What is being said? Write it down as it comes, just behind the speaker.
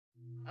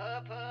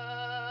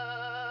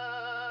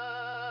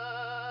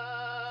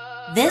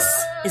This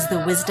is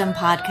the Wisdom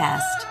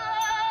Podcast.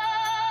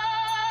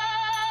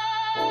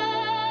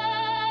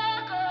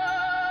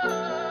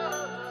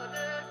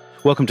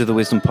 Welcome to the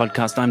Wisdom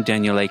Podcast. I'm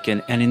Daniel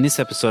Aitken, and in this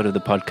episode of the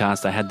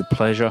podcast, I had the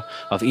pleasure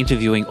of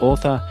interviewing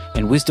author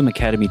and Wisdom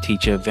Academy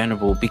teacher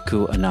Venerable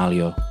Bhikkhu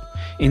Anālayo.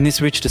 In this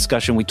rich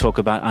discussion, we talk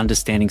about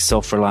understanding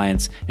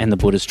self-reliance and the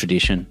Buddhist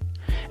tradition,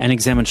 and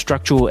examine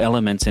structural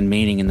elements and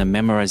meaning in the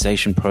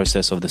memorization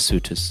process of the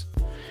suttas.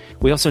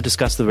 We also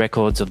discuss the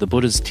records of the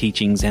Buddha's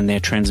teachings and their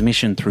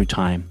transmission through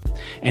time,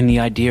 and the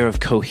idea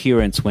of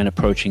coherence when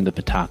approaching the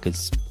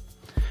Pitakas.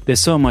 There's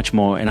so much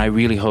more, and I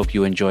really hope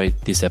you enjoyed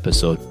this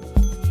episode.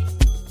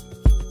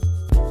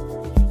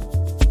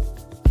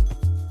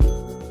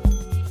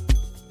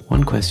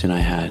 One question I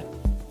had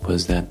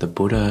was that the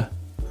Buddha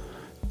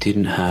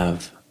didn't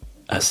have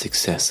a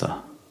successor.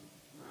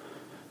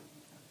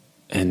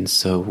 And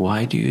so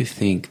why do you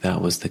think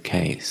that was the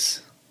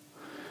case?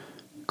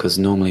 Because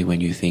normally when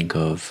you think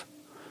of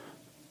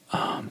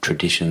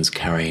traditions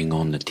carrying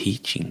on the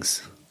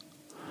teachings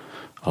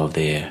of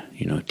their,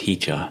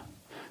 teacher,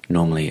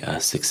 normally a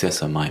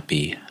successor might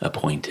be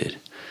appointed.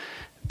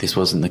 This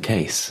wasn't the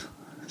case.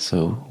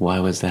 So why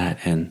was that?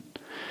 And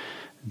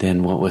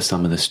then what were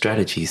some of the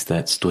strategies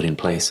that stood in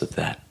place of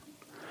that?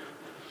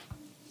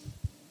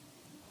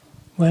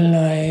 Well,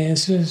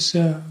 this is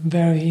a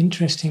very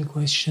interesting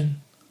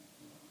question.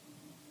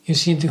 You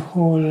see, the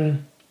whole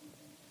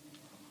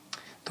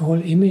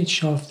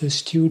image of the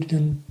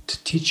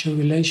student-teacher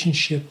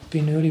relationship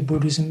in early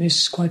Buddhism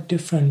is quite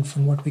different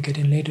from what we get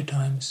in later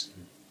times.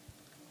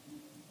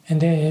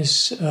 And there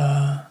is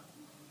a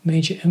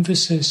major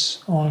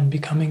emphasis on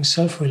becoming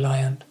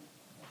self-reliant.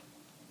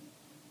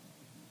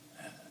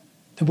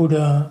 The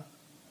Buddha,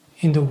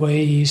 in the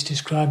way he is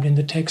described in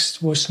the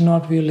text, was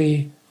not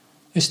really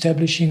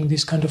establishing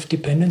this kind of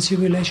dependency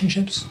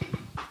relationships.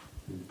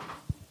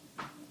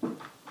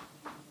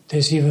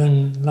 There's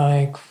even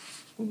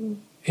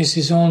is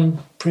his own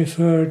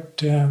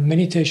preferred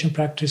meditation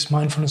practice,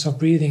 mindfulness of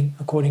breathing,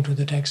 according to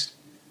the text.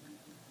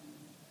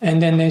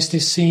 And then there's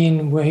this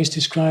scene where he's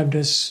described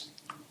as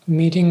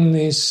meeting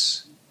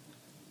this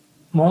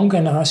monk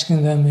and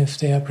asking them if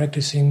they are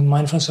practicing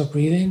mindfulness of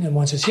breathing, and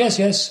one says, yes,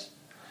 yes.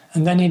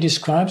 And then he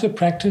describes a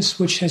practice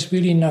which has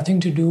really nothing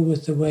to do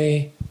with the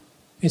way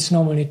it's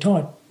normally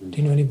taught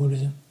in early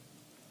Buddhism.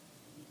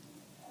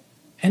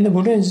 And the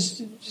Buddha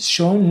is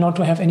shown not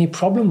to have any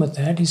problem with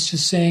that. He's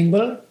just saying,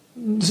 well,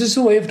 this is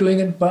the way of doing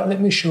it, but let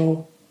me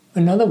show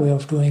another way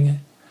of doing it.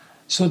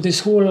 So this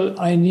whole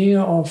idea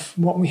of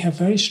what we have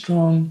very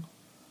strong,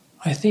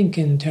 I think,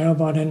 in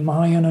Theravada and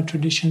Mahayana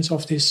traditions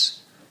of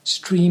this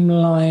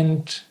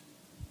streamlined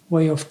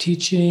way of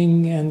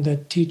teaching, and the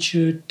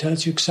teacher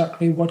tells you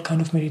exactly what kind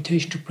of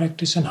meditation to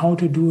practice and how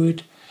to do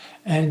it,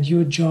 and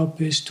your job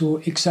is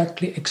to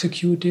exactly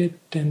execute it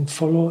and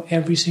follow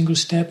every single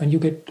step, and you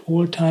get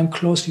all time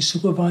closely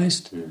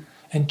supervised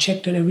and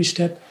checked at every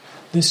step.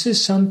 This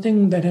is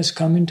something that has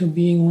come into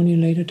being only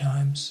in later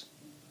times.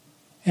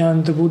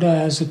 And the Buddha,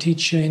 as a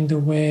teacher, in the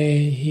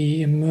way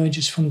he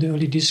emerges from the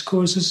early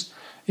discourses,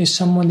 is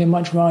someone they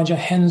much rather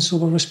hands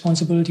over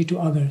responsibility to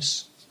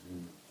others.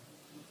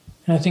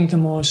 And I think the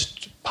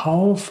most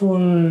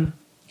powerful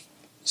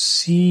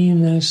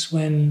scene is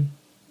when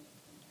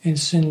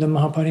it's in the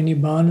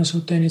Mahaparinibbāna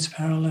Sutta and its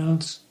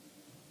parallels.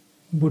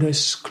 Buddha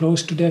is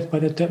close to death,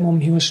 but at that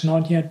moment he was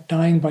not yet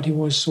dying, but he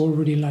was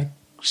already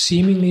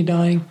seemingly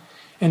dying.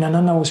 And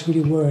Ananda was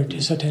really worried,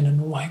 his attendant,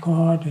 oh my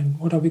God, and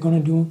what are we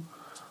going to do?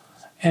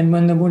 And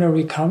when the Buddha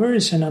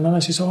recovers, and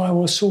Ananda says, oh, I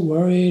was so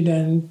worried,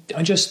 and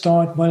I just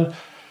thought, well,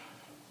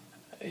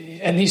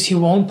 at least he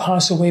won't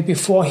pass away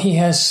before he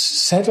has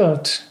said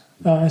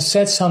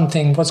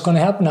something, what's going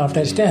to happen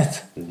after his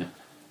death.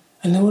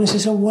 And the Buddha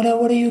says, oh, what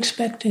are you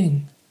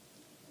expecting?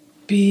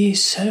 Be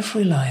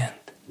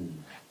self-reliant.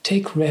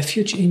 Take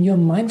refuge in your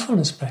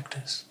mindfulness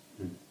practice.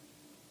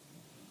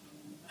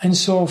 And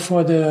so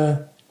for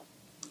the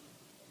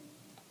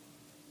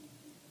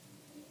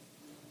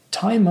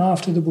time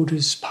after the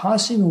Buddha's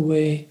passing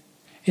away,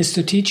 it's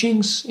the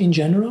teachings in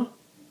general,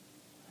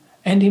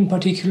 and in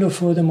particular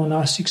for the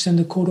monastics and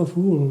the code of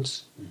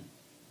rules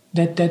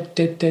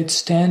that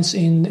stands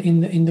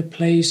in the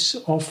place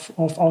of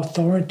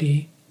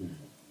authority,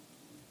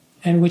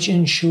 and which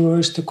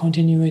ensures the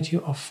continuity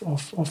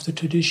of the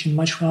tradition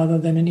much rather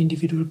than an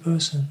individual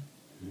person.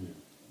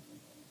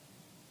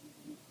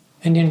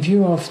 And in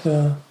view of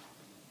the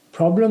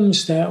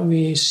problems that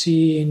we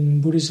see in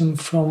Buddhism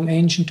from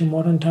ancient to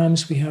modern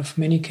times, we have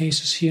many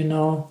cases here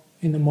now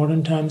in the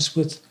modern times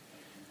with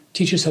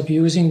teachers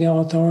abusing their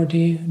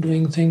authority,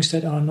 doing things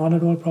that are not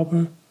at all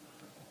proper,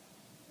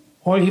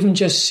 or even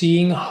just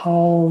seeing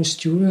how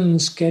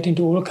students get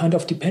into all kinds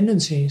of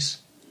dependencies.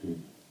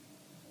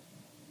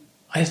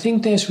 I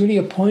think there's really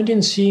a point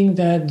in seeing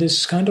that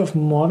this kind of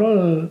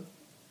model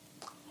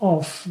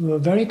of a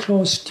very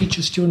close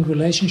teacher-student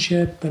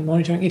relationship and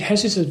monitoring, it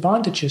has its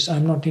advantages,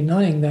 I'm not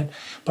denying that,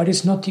 but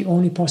it's not the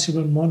only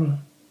possible model.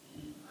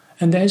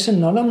 And there's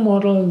another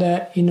model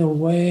that, in a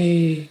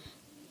way,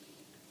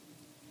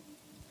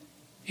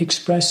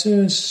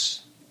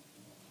 expresses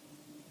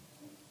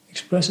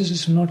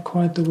is not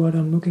quite the word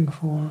I'm looking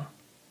for.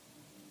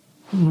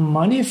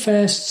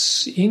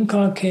 Manifests,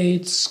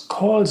 inculcates,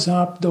 calls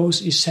up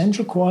those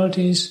essential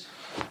qualities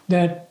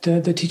that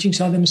the teachings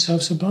are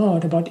themselves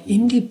about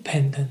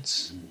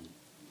independence.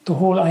 The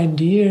whole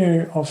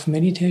idea of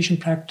meditation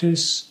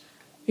practice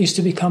is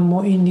to become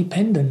more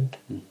independent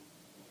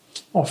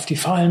of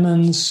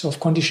defilements, of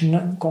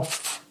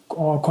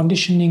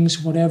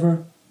conditionings,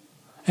 whatever.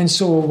 And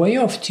so a way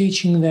of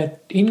teaching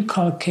that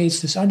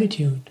inculcates this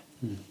attitude,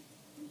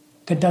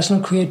 that does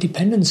not create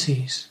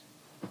dependencies,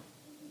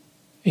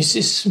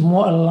 is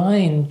more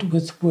aligned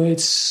with where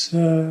it's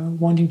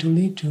wanting to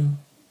lead to.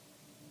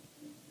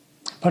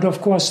 But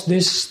of course,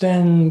 this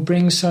then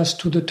brings us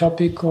to the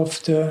topic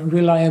of the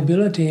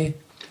reliability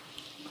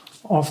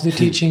of the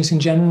teachings in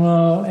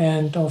general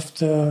and of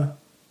the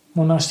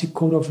monastic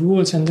code of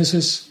rules. And this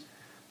is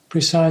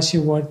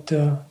precisely what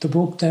the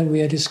book that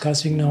we are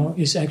discussing now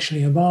is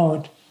actually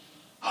about.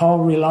 How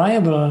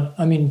reliable,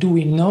 do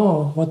we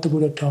know what the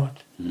Buddha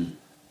taught?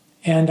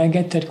 And I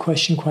get that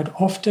question quite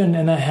often,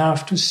 and I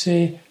have to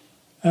say,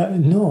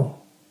 no.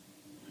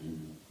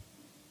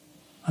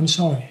 I'm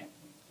sorry.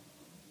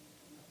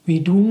 We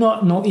do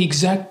not know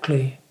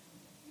exactly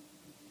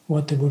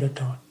what the Buddha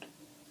taught.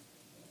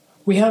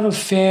 We have a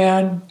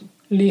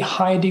fairly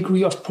high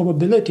degree of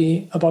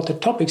probability about the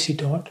topics he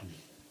taught.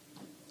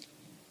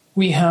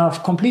 We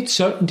have complete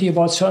certainty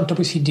about certain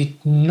topics he did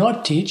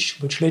not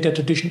teach, which later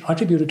tradition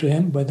attributed to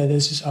him, whether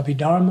this is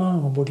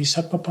Abhidharma or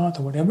Bodhisattva path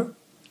or whatever.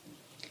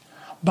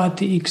 But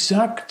the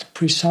exact,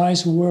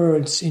 precise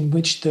words in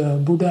which the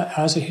Buddha,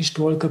 as a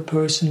historical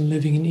person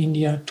living in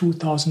India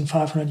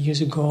 2,500 years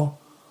ago,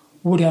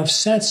 would have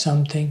said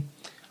something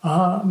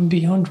are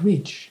beyond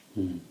reach.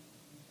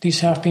 These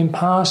have been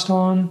passed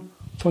on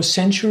for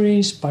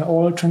centuries by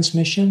oral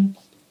transmission,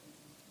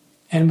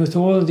 and with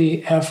all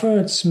the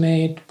efforts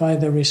made by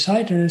the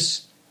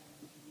reciters,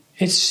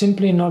 it's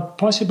simply not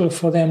possible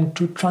for them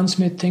to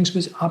transmit things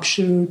with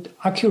absolute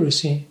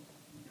accuracy.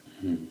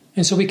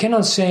 And so we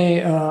cannot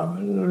say,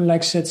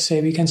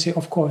 we can say,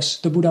 of course,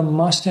 the Buddha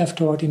must have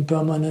taught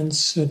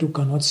impermanence,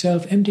 dukkha, not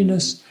self,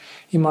 emptiness.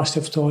 He must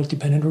have taught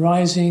dependent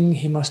arising.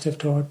 He must have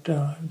taught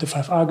the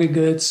 5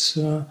 aggregates,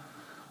 the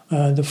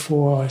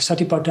 4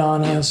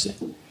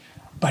 Satipatthānas.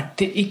 But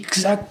the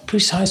exact,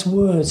 precise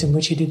words in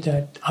which he did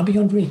that are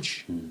beyond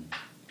reach.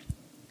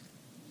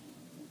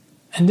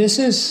 And this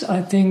is,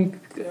 I think,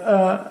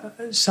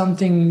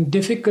 something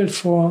difficult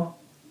for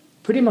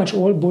pretty much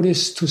all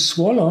Buddhists to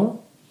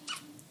swallow.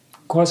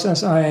 Of course,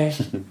 as I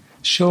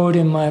showed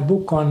in my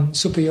book on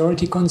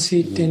Superiority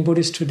Conceit in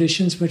Buddhist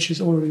Traditions, which has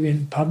already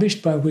been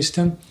published by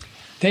Wisdom,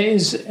 there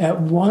is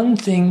one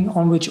thing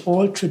on which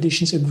all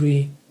traditions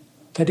agree.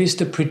 That is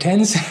the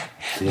pretense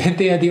that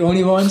they are the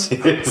only ones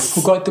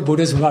who got the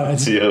Buddha's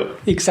words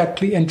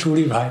exactly and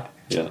truly right.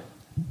 Yeah.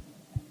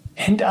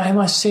 And I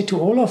must say to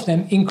all of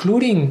them,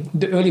 including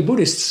the early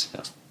Buddhists,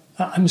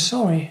 I'm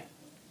sorry,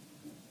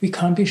 we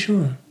can't be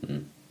sure.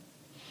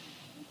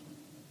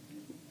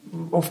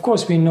 Of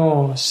course, we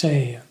know,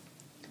 say,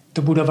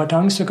 the Buddha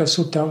Vatangsaka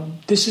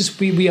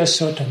Sutta, we are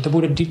certain, the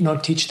Buddha did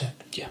not teach that.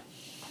 Yeah.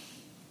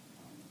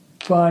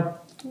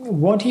 But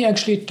what he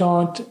actually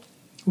taught,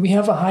 we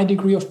have a high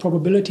degree of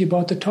probability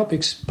about the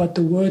topics, but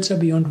the words are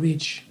beyond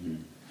reach.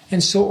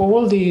 And so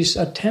all these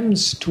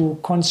attempts to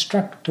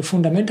construct a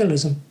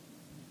fundamentalism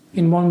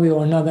in one way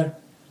or another,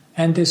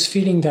 and this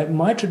feeling that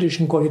my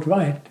tradition got it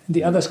right,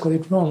 the others got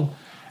it wrong,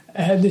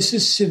 this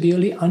is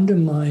severely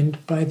undermined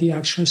by the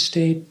actual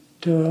state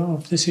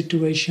of the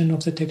situation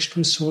of the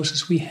textual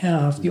sources we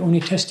have, the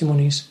only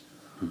testimonies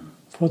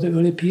for the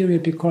early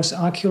period, because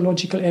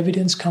archaeological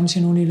evidence comes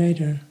in only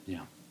later.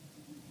 Yeah.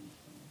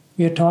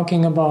 We are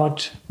talking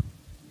about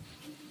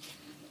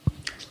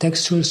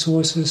textual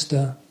sources,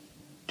 the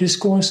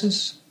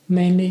discourses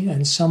mainly,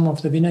 and some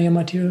of the Vinaya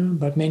material,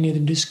 but mainly the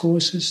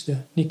discourses,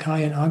 the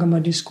Nikaya and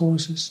Agama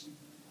discourses,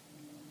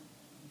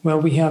 where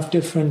we have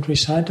different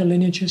recital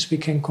lineages we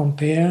can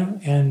compare,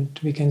 and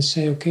we can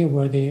say, okay,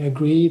 where they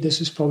agree, this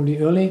is probably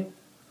early.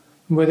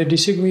 Where they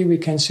disagree, we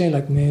can say,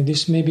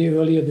 this may be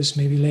earlier, this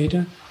may be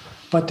later.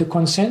 But the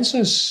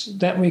consensus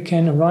that we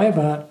can arrive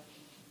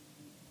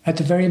at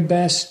the very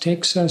best,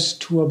 takes us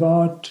to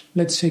about,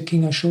 let's say,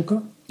 King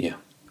Ashoka. Yeah.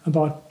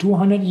 About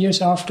 200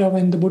 years after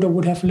when the Buddha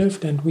would have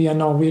lived, and we are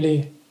now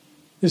really,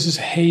 this is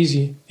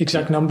hazy.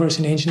 Exact numbers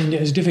in ancient India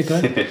is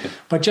difficult,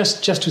 but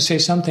just to say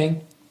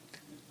something.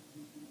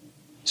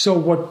 So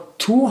what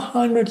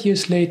 200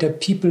 years later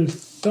people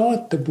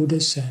thought the Buddha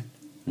said,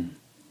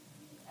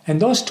 and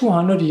those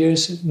 200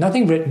 years,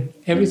 nothing written,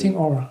 everything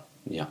oral.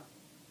 Yeah.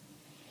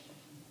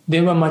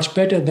 They were much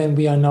better than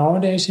we are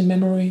nowadays in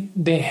memory.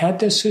 They had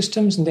their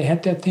systems and they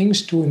had their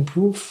things to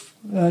improve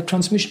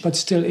transmission, but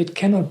still it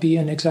cannot be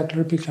an exact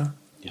replica.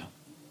 Yeah.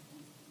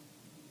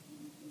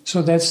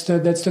 So that's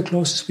the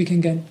closest we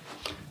can get.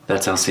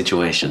 That's our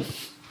situation.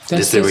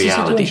 That's the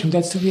reality.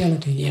 That's the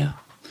reality. Yeah.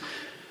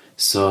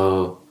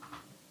 So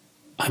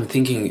I'm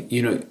thinking,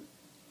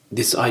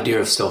 this idea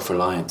of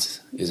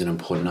self-reliance is an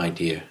important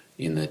idea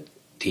in the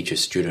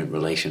teacher-student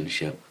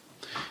relationship.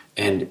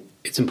 And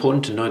it's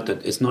important to note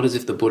that it's not as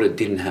if the Buddha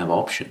didn't have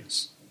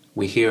options.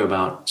 We hear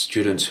about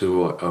students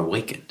who are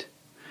awakened.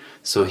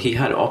 So he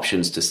had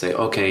options to say,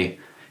 okay,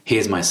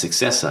 here's my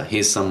successor,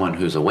 here's someone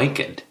who's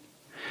awakened.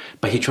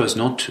 But he chose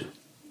not to.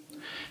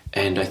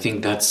 And I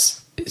think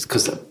it's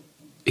because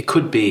it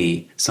could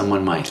be,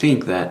 someone might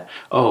think that,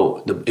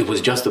 it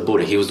was just the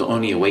Buddha, he was the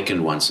only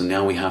awakened one, so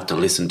now we have to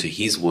listen to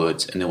his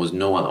words and there was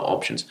no other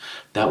options.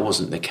 That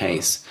wasn't the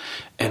case.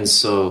 And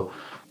so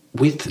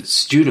with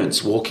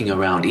students walking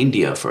around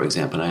India, for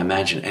example, I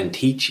imagine, and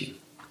teaching,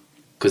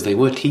 because they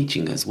were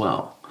teaching as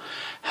well,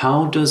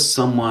 how does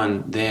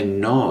someone then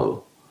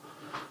know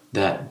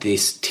that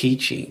this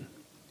teaching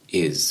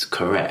is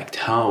correct?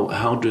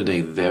 How do they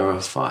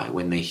verify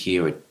when they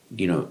hear it?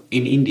 You know,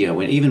 in India,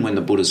 even when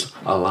the Buddha's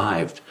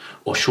alive,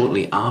 or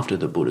shortly after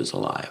the Buddha's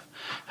alive,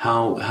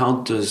 how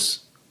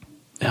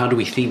do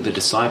we think the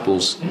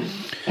disciples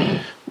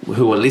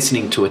who are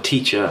listening to a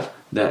teacher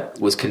that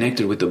was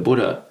connected with the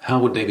Buddha, how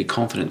would they be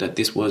confident that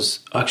this was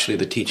actually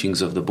the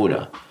teachings of the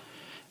Buddha?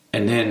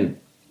 And then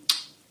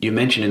you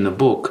mention in the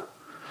book,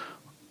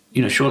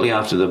 you know, shortly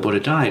after the Buddha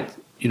died,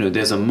 you know,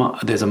 there's a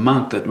monk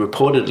that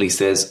reportedly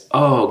says,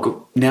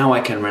 now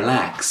I can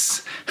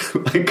relax.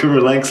 I can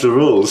relax the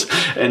rules.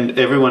 And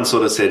everyone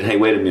sort of said, hey,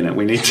 wait a minute,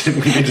 we need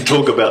to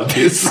talk about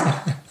this.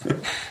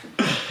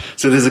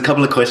 So there's a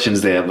couple of questions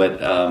there, but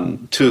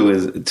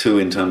two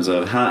in terms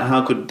of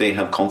how could they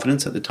have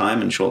confidence at the time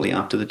and shortly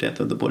after the death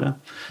of the Buddha,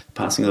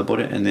 passing of the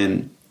Buddha, and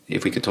then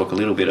if we could talk a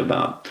little bit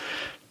about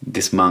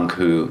this monk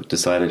who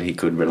decided he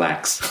could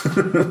relax.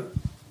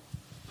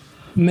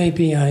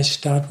 Maybe I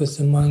start with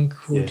the monk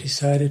who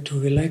decided to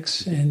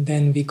relax, and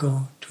then we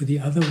go to the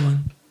other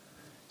one.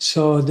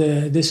 So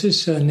this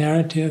is a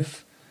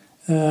narrative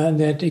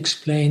that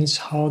explains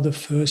how the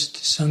first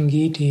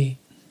Sangiti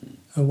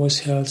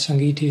was held.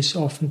 Sangiti is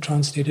often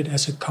translated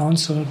as a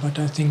council, but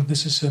I think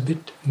this is a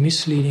bit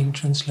misleading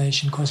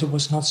translation because it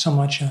was not so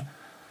much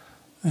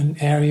an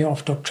area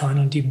of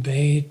doctrinal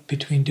debate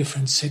between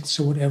different sects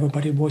or whatever,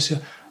 but it was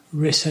a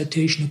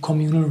recitation, a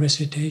communal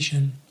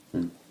recitation.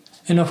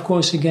 And of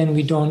course, again,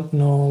 we don't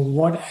know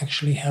what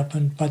actually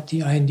happened, but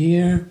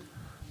the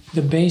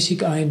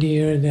basic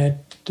idea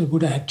that the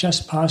Buddha had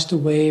just passed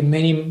away,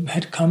 many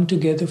had come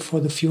together for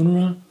the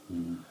funeral,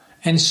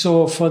 and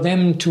so for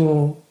them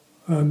to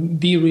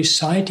be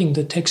reciting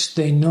the text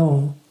they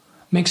know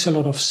makes a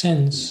lot of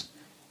sense.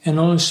 And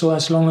also,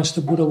 as long as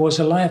the Buddha was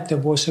alive, there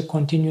was a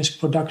continuous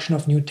production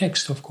of new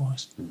text, of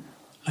course.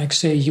 Like,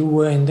 say, you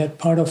were in that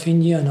part of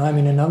India and I'm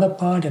in another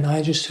part, and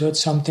I just heard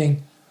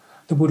something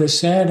the Buddha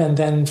said, and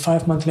then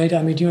 5 months later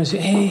I meet you and say,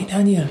 hey,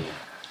 Daniel,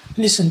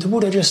 listen, the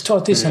Buddha just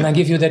taught this, and I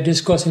give you that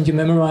discourse and you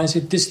memorize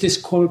it.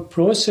 This whole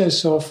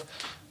process of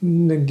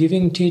the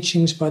giving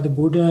teachings by the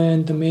Buddha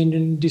and the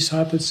main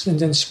disciples and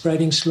then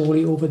spreading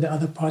slowly over the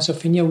other parts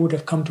of India would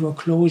have come to a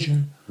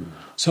closure.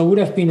 So it would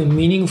have been a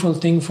meaningful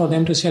thing for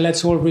them to say,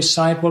 let's all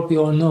recite what we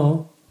all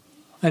know,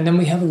 and then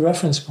we have a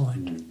reference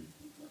point.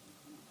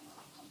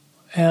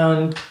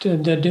 And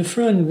the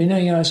different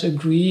Vinayas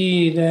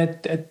agree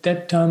that at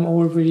that time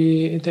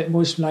already, that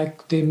was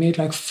like, they made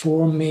like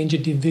 4 major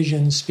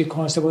divisions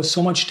because there was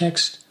so much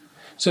text.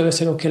 So they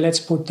said, okay, let's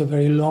put the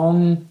very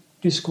long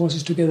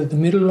discourses together, the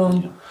middle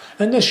long,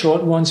 and the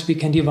short ones, we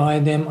can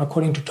divide them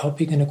according to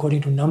topic and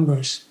according to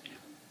numbers.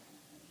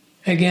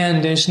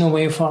 Again, there's no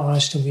way for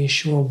us to be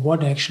sure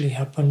what actually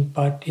happened,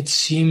 but it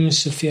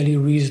seems a fairly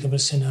reasonable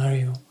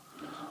scenario.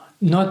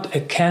 Not a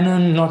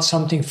canon, not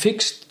something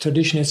fixed.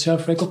 Tradition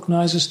itself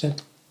recognizes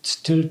that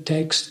still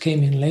text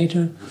came in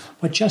later,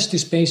 but just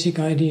this basic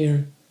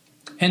idea.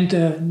 And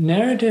the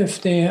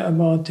narrative there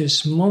about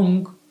this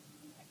monk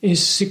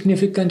is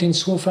significant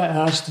insofar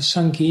as the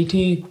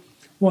Sangiti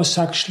was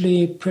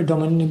actually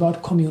predominantly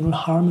about communal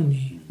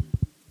harmony.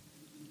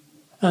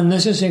 And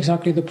this is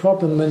exactly the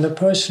problem. When the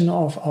person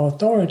of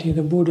authority,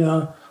 the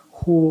Buddha,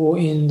 who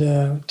in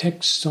the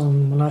texts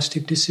on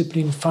monastic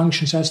discipline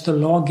functions as the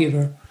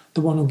lawgiver,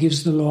 the one who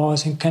gives the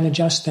laws and can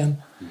adjust them,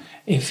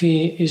 if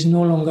he is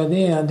no longer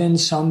there, then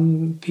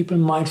some people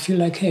might feel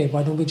like, hey,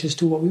 why don't we just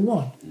do what we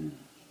want?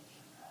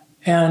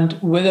 And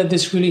whether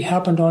this really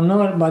happened or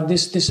not, but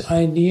this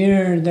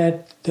idea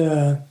that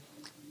the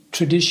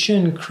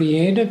tradition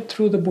created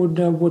through the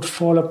Buddha would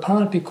fall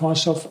apart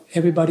because of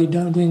everybody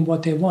doing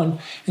what they want,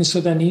 and so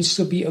there needs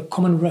to be a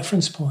common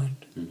reference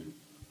point.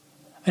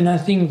 And I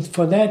think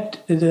for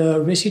that,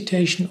 the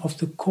recitation of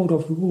the Code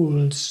of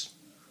Rules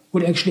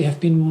would actually have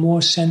been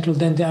more central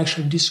than the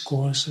actual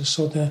discourses.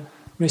 So the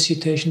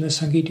recitation, the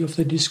Sangiti of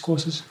the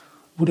discourses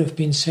would have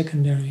been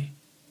secondary.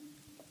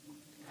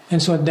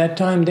 And so at that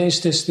time,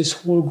 there's this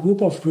whole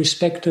group of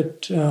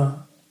respected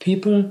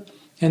people,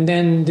 and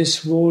then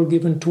this role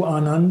given to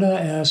Ananda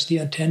as the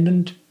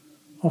attendant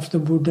of the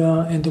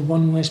Buddha and the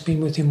one who has been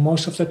with him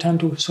most of the time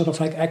to sort of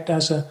like act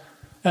as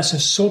a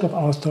sort of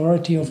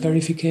authority of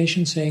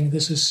verification, saying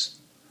this is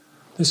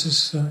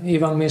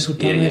Evang Me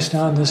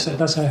Sutta,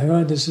 this I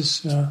heard, this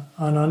is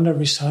Ananda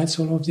recites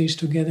all of these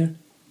together.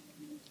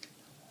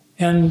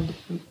 And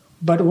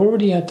But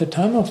already at the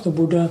time of the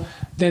Buddha,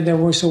 there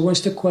was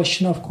always the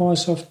question, of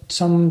course, of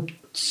some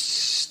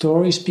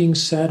stories being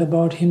said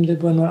about him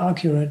that were not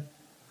accurate.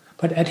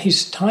 But at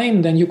his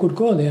time, then you could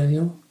go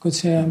there, could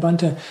say,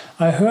 Bhante,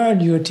 I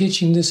heard you are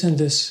teaching this and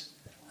this.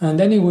 And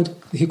then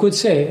he could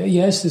say,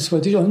 yes, this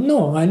was it. Oh,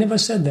 no, I never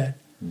said that.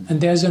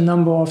 And there's a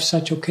number of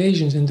such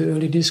occasions in the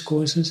early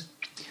discourses.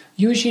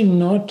 Usually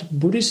not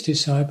Buddhist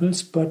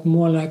disciples, but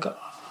more like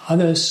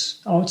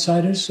others,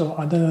 outsiders or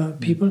other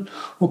people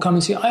who come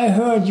and say, I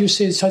heard you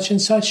say such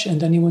and such.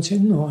 And then he would say,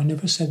 no, I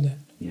never said that.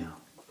 Yeah.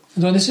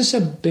 So this is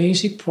a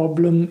basic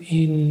problem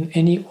in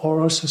any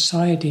oral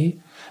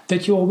society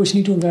that you always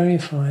need to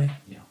verify.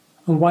 Yeah.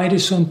 And why it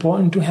is so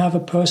important to have a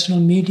personal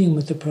meeting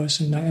with the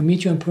person. Like I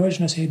meet you in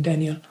person, I say,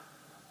 Daniel,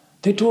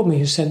 they told me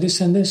you said this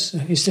and this.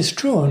 Is this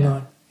true or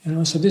not?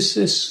 So this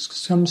is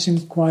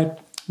something quite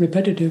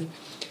repetitive.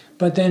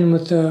 But then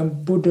with the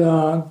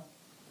Buddha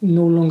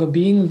no longer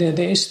being there,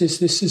 there is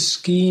this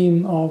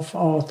scheme of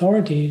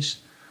authorities.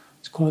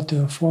 It's called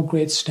the Four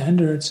Great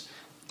Standards.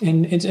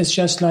 And it's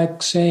just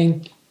like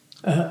saying,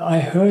 I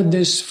heard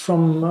this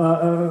from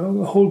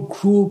a whole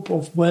group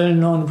of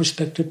well-known,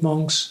 respected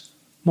monks,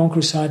 monk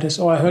reciters,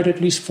 or I heard at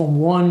least from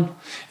one.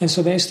 And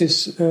so there's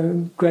this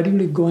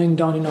gradually going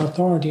down in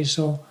authority.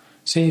 So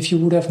say if you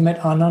would have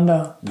met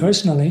Ananda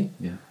personally,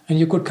 and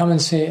you could come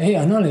and say, hey,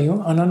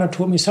 Anālayo, Ananda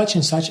told me such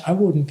and such, I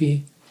wouldn't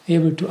be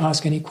able to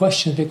ask any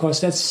questions because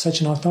that's such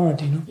an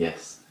authority.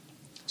 Yes.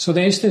 So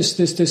there is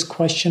this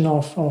question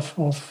of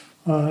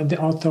the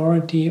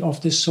authority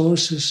of the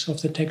sources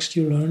of the text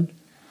you learned.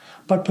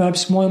 But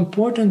perhaps more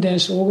important,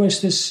 there's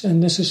always this,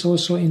 and this is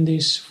also in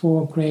these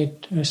four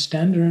great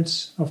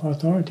standards of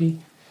authority,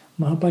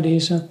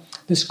 Mahapadesa,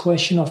 this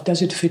question of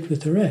does it fit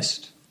with the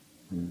rest?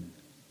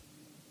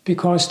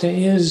 Because there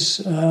is,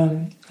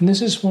 and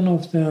this is one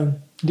of the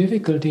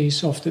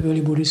difficulties of the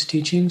early Buddhist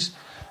teachings,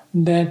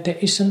 that there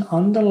is an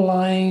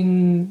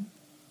underlying,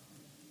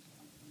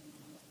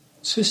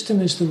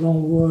 system is the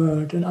wrong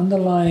word, an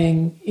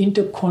underlying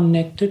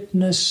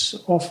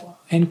interconnectedness of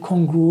and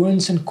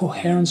congruence and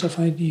coherence of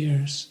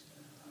ideas.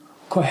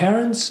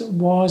 Coherence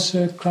was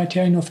a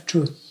criterion of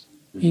truth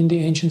in the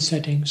ancient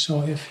setting.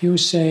 So if you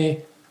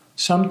say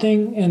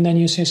something and then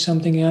you say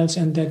something else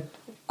and that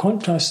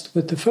contrasts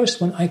with the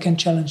first one, I can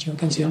challenge you. I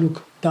can say,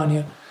 look,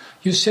 Daniel,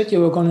 you said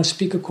you were going to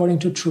speak according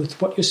to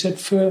truth. What you said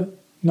first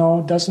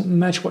now doesn't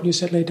match what you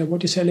said later.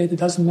 What you said later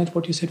doesn't match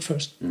what you said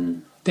first.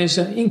 There's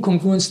an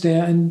incongruence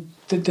there and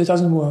that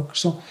doesn't work.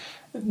 So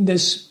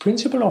this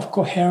principle of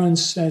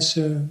coherence as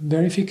a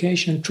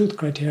verification truth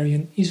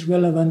criterion is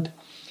relevant,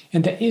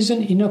 and there is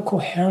an inner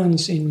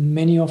coherence in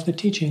many of the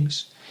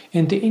teachings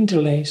and the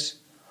interlace.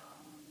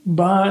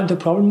 But the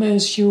problem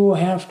is you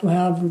have to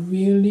have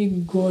really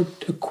good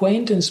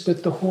acquaintance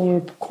with the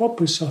whole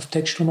corpus of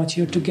textual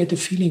material to get a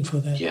feeling for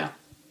that. Yeah.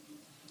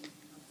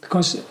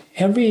 Because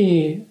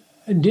every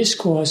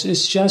discourse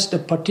is just a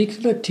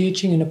particular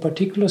teaching in a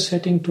particular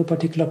setting to a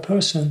particular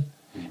person,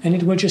 and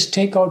it will just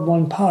take out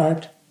one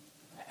part,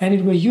 and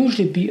it will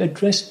usually be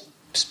addressed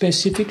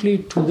specifically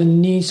to the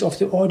needs of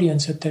the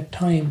audience at that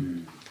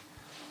time.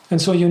 And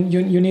so you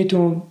need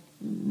to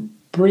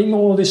bring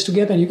all this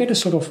together, and you get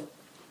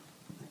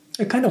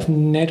a kind of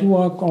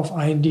network of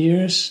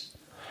ideas,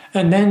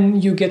 and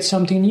then you get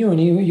something new, and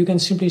you can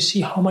simply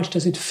see how much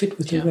does it fit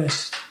with the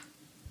rest.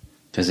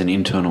 There's an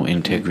internal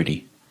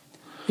integrity.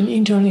 An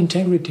internal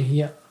integrity,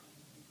 yeah.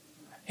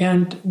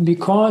 And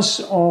because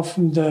of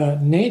the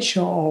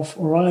nature of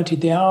orality,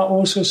 there are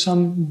also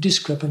some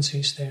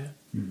discrepancies there.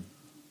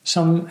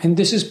 And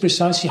this is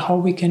precisely how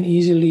we can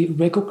easily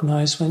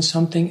recognize when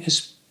something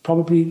is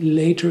probably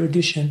later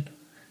addition,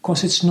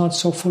 because it's not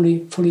so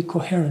fully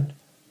coherent.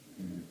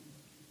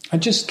 I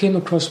just came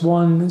across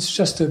one, it's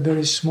just a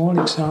very small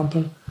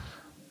example.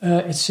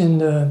 It's in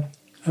the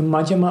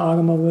Madhyama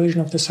Agama version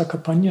of the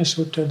Satipaṭṭhāna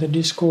Sutta, the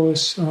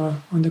discourse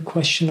on the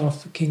question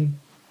of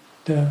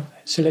the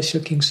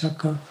celestial king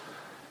Sakka.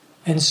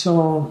 And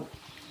so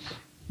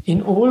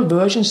in all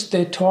versions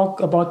they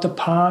talk about the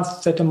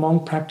path that a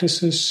monk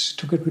practices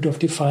to get rid of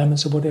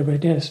defilements or whatever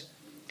it is.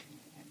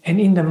 And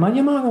in the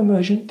Madhyama Agama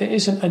version there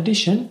is an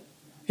addition.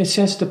 It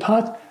says the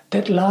path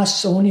that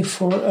lasts only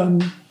for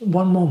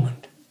one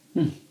moment.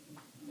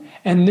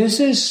 And this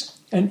is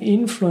an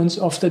influence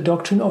of the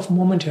doctrine of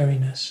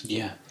momentariness.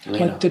 Yeah.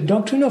 But the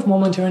doctrine of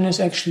momentariness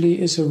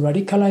actually is a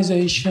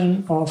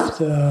radicalization of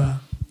the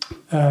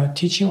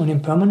teaching on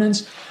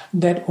impermanence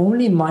that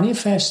only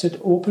manifested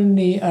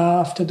openly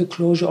after the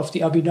closure of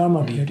the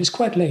Abhidharma period. It's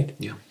quite late.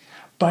 Yeah.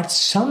 But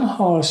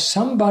somehow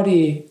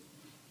somebody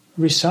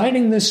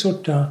reciting this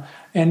sutta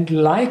and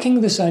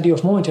liking this idea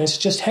of momentariness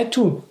just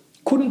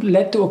couldn't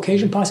let the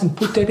occasion pass and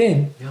put that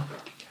in. Yeah.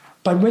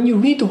 But when you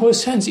read the whole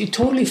sentence, it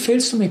totally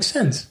fails to make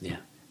sense. Yeah.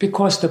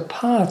 Because the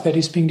path that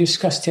is being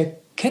discussed here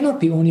cannot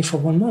be only for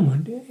one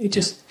moment.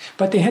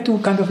 But they had to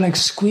kind of like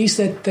squeeze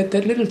that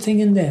little thing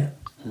in there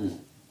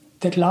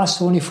that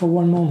lasts only for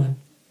one moment.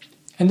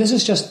 And this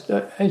is just,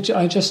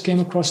 I just came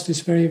across this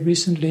very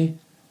recently.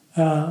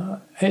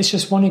 It's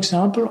just one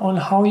example on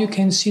how you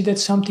can see that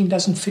something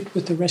doesn't fit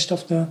with the rest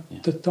of the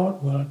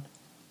thought world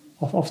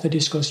of the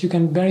discourse. You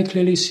can very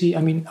clearly see,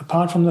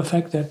 apart from the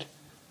fact that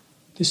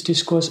this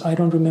discourse, I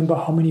don't remember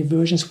how many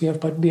versions we have,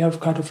 but we have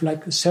kind of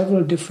like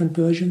several different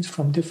versions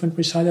from different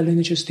recital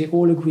lineages. They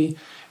all agree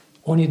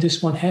only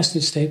this one has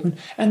this statement,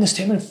 and the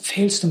statement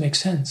fails to make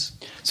sense.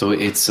 So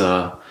it's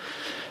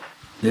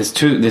there's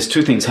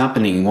two things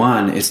happening.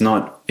 One, it's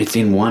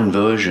in one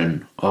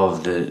version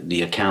of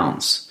the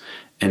accounts,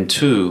 and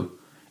two,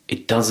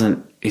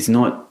 it's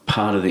not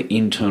part of the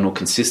internal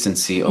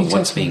consistency of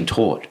what's being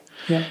taught.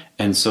 Yeah.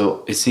 And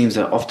so it seems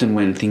that often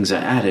when things are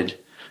added,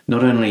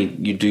 not only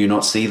do you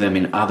not see them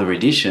in other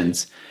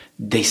editions,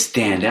 they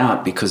stand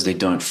out because they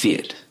don't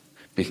fit,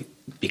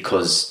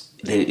 because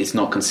it's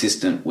not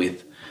consistent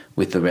with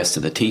the rest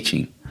of the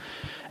teaching.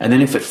 And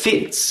then if it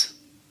fits,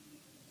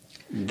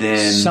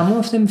 then... Some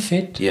of them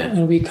fit,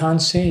 and we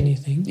can't say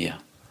anything. Yeah.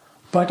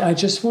 But I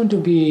just want to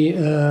be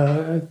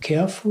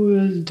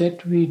careful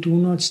that we do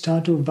not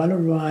start to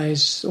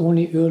valorize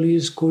only early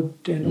is good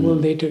and all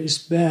later is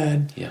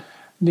bad. Yeah.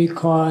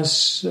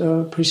 Because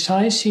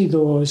precisely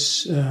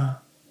those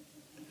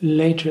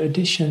later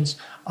editions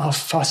are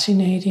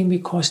fascinating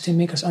because they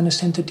make us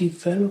understand the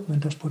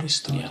development of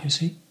Buddhist thought, you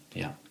see?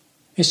 Yeah.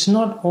 It's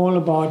not all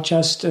about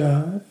just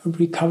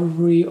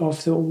recovery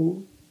of the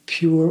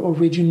pure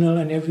original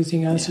and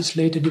everything else is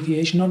later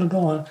deviation, not at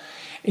all.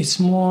 It's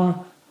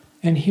more,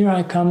 and here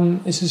I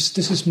come, this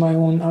is my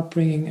own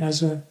upbringing.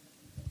 As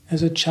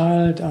a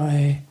child,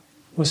 I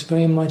was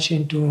very much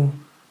into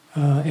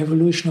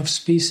evolution of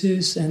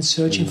species and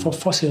searching for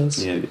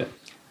fossils. Yeah, yeah.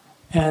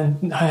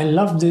 And I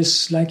love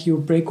this, like you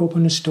break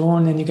open a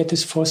stone and you get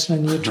this fossil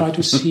and you try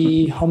to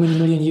see how many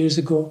million years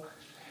ago.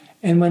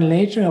 And when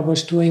later I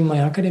was doing my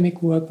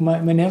academic work,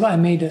 whenever I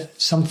made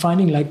some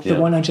finding like the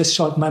one I just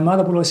showed, my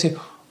mother would always say,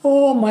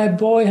 "Oh, my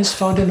boy has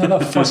found another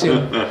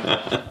fossil."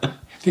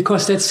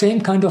 Because that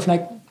same kind of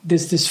like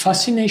this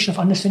fascination of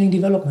understanding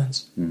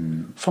developments.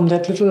 From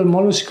that little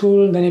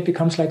molecule, then it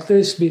becomes like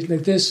this,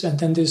 and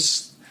then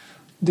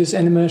this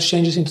animal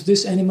changes into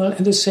this animal,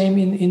 and the same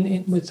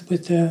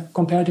with the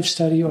comparative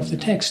study of the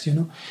text.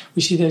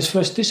 We see there's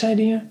first this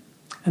idea,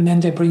 and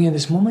then they bring in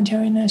this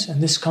momentariness, and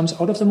this comes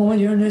out of the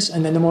momentariness,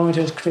 and then the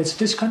momentariness creates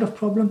this kind of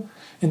problem,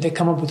 and they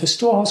come up with a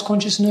storehouse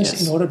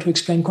consciousness in order to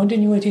explain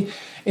continuity.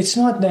 It's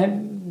not that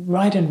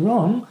right and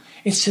wrong;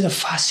 it's the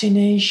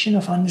fascination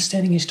of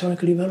understanding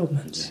historical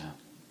developments. Yeah.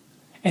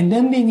 And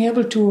then being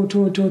able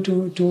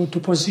to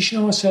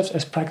position ourselves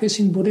as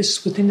practicing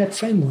Buddhists within that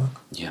framework.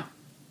 Yeah.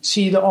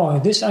 See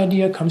this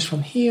idea comes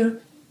from here,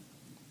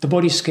 the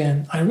body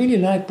scan. I really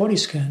like body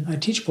scan. I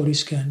teach body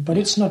scan, but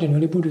it's not in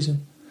early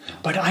Buddhism.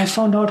 But I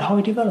found out how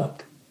it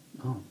developed.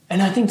 Oh.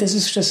 And I think this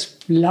is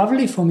just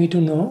lovely for me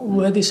to know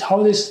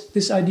how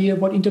this idea,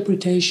 what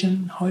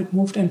interpretation, how it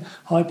moved and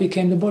how it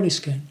became the body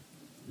scan.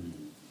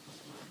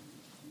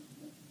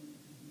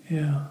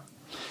 Yeah.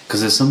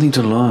 Because there's something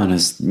to learn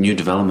as new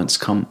developments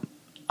come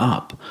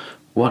up.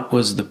 What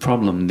was the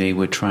problem they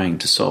were trying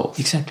to solve?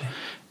 Exactly.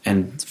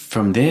 And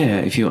from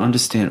there, if you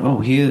understand,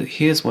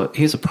 here's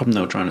a problem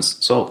they were trying to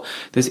solve,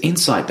 there's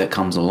insight that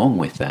comes along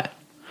with that.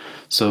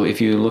 So if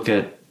you look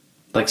at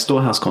like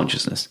storehouse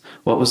consciousness,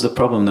 what was the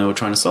problem they were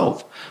trying to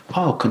solve?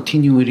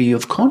 Continuity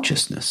of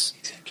consciousness.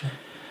 Exactly.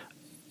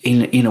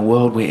 In a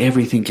world where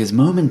everything is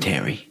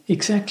momentary.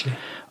 Exactly.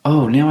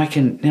 Now I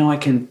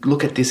can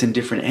look at this in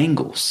different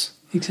angles.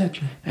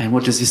 Exactly. And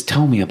what does this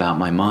tell me about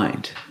my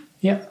mind?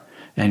 Yeah.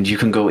 And you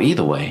can go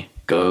either way.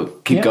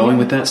 Keep going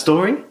with that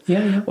story,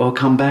 or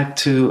come back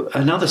to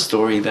another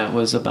story that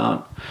was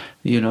about,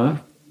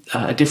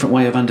 a different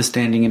way of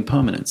understanding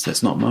impermanence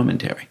that's not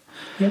momentary.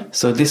 Yeah.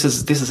 So this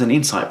is an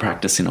insight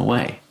practice in a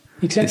way.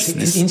 Exactly.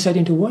 Insight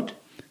into what?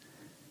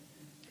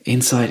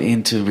 Insight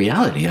into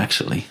reality,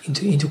 actually.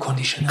 Into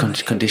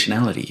conditionality.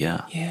 Conditionality,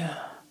 yeah. Yeah.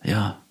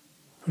 Yeah.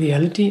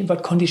 Reality,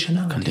 but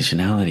conditionality.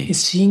 Conditionality. Is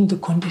seeing the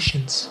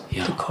conditions,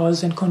 the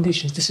cause and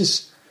conditions. This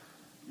is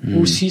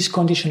who sees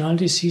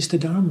conditionality sees the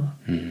Dharma.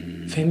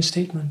 Famous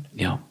statement.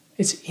 Yeah.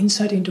 It's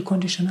insight into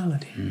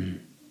conditionality.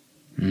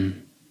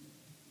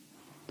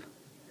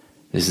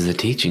 This is the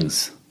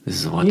teachings.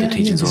 This is what the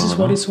teachings are all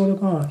about. This is what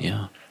it's all about.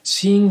 Yeah.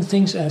 Seeing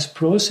things as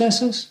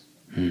processes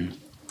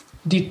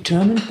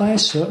determined by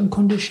certain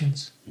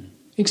conditions.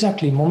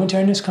 Exactly.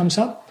 Momentariness comes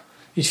up.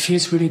 It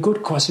feels really good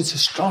because it's a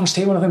strong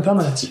statement of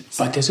impermanence.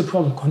 But there's a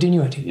problem,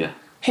 continuity. Yeah.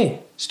 Hey,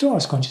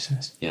 storehouse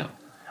consciousness. Yeah.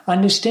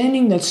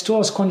 Understanding that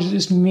storehouse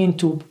consciousness means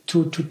to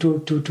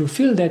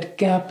fill that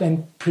gap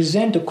and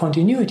present a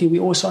continuity, we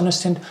also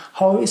understand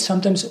how it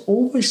sometimes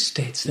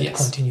overstates that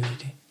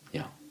continuity.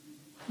 Yeah.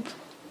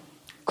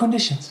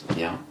 Conditions.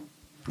 Yeah.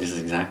 This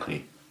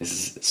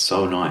is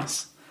so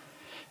nice.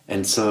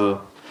 And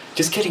so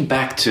just getting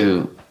back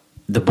to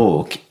the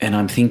book, and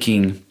I'm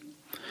thinking,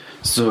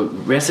 so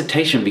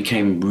recitation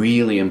became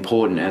really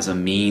important as a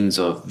means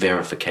of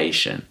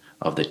verification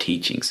of the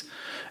teachings.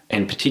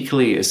 And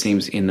particularly, it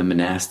seems, in the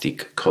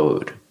monastic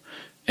code.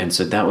 And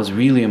so that was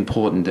really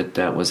important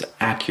that was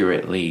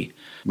accurately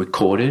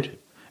recorded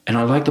And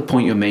I like the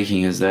point you're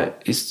making is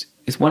that it's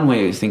one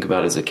way to think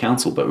about it as a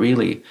council, but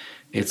really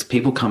it's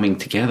people coming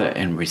together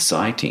and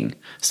reciting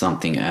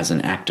something as an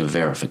act of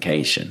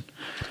verification.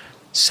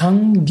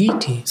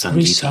 Sangiti,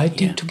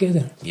 reciting yeah.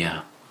 together.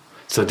 Yeah.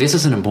 So this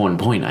is an important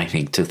point, I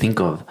think, to think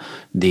of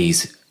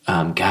these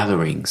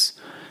gatherings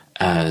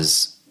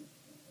as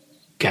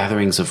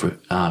gatherings of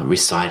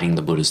reciting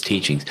the Buddha's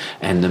teachings,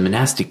 and the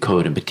monastic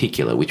code in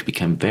particular, which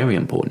became very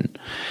important.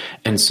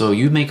 And so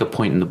you make a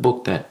point in the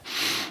book that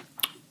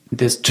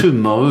there's two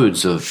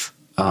modes of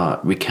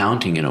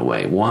recounting in a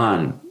way.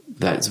 One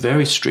that's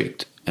very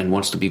strict and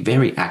wants to be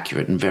very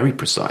accurate and very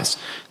precise.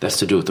 That's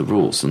to do with the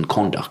rules and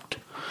conduct.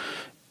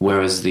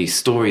 Whereas the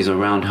stories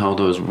around how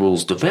those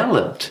rules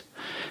developed,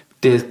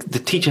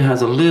 the teacher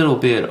has a little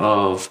bit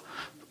of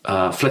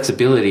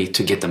flexibility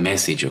to get the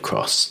message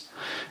across.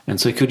 And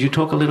so could you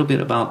talk a little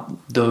bit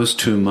about those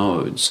two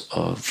modes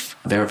of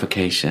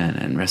verification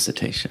and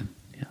recitation?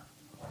 Yeah.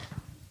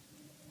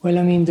 Well,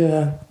 I mean,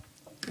 the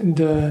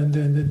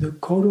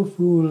code of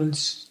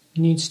rules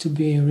needs to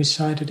be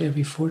recited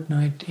every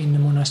fortnight in the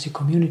monastic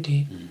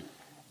community.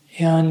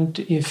 And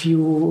if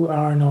you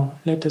are,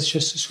 let us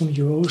just assume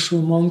you're also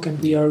a monk and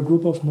we are a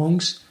group of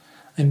monks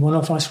and one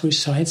of us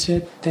recites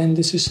it, then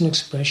this is an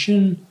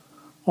expression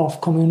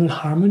of communal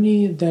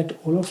harmony that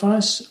all of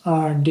us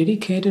are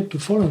dedicated to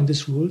following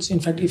these rules. In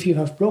fact, if you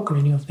have broken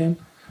any of them,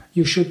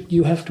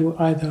 you have to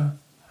either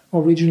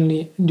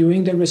originally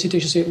during the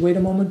recitation say, wait a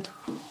moment,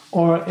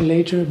 or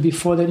later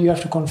before that you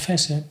have to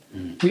confess it.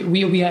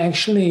 We are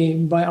actually,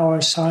 by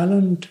our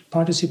silent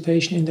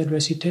participation in that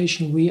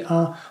recitation, we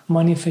are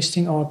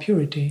manifesting our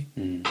purity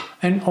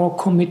and our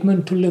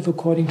commitment to live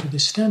according to the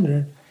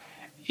standard.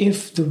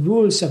 If the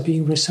rules are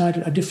being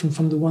recited are different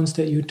from the ones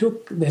that you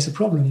took, there's a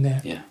problem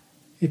there. Yeah.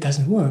 It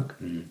doesn't work.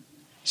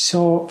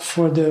 So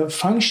for the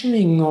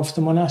functioning of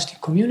the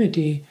monastic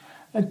community,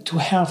 to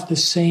have the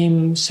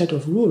same set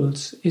of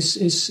rules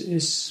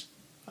is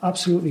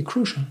absolutely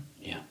crucial.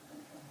 Yeah.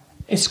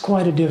 It's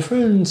quite a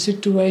different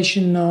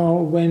situation now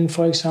when,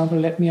 for example,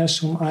 let me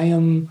assume I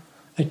am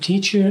a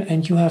teacher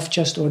and you have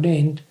just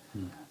ordained,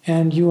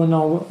 and you are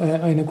now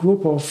in a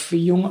group of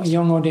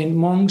young ordained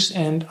monks,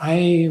 and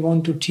I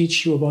want to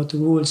teach you about the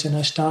rules, and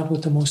I start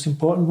with the most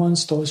important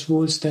ones, those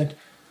rules that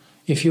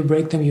if you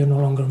break them, you're no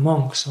longer a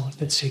monk. So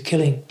let's say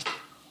killing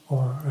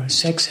or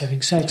sex,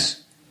 having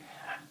sex.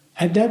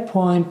 At that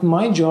point,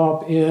 my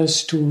job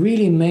is to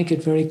really make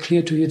it very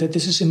clear to you that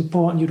this is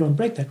important, you don't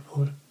break that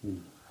rule.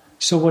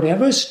 So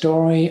whatever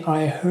story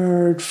I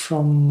heard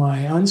from my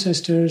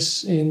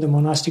ancestors in the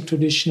monastic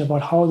tradition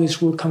about how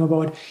this rule come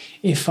about,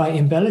 if I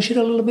embellish it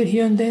a little bit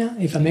here and there,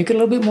 if I make it a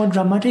little bit more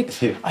dramatic,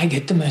 I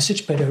get the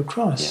message better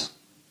across. Yeah.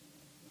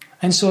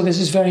 And so this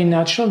is very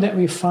natural that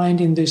we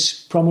find in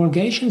these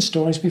promulgation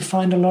stories, we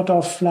find a lot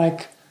of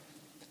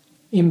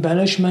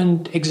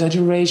embellishment,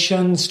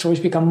 exaggeration, stories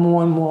become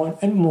more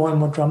and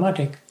more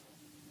dramatic.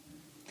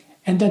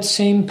 And that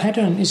same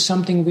pattern is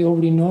something we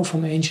already know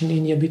from ancient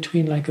India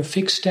between a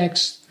fixed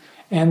text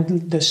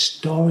and the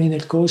story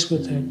that goes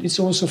with it. It's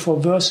also for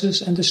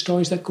verses and the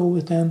stories that go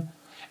with them.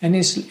 And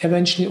it's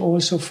eventually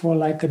also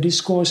for a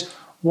discourse,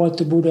 what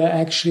the Buddha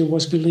actually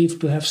was believed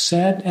to have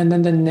said, and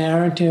then the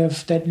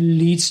narrative that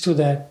leads to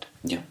that.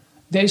 Yeah.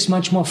 There is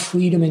much more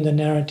freedom in the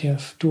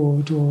narrative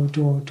to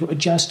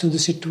adjust to the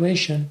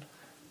situation.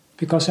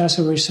 Because as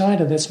a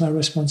reciter, that's my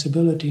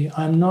responsibility.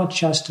 I'm not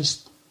just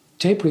a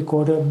tape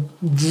recorder,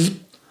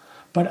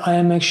 but I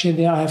am actually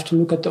there. I have to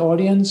look at the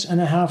audience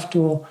and I have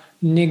to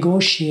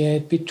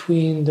negotiate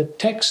between the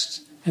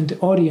text and the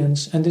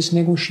audience. And this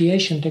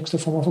negotiation takes the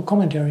form of a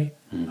commentary.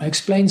 I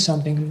explain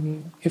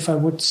something. If I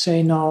would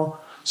say now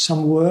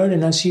some word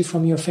and I see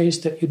from your face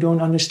that you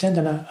don't understand,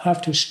 then I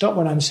have to stop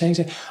what I'm saying,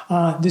 say,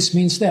 this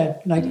means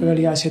that.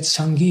 Earlier I said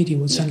Sangiti,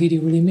 what Sangiti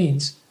really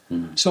means.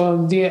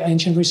 So the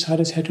ancient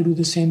reciters had to do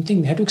the same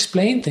thing. They had to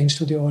explain things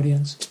to the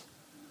audience.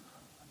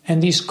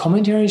 And these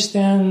commentaries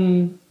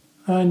then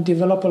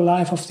develop a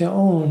life of their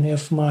own.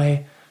 If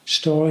my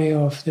story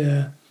of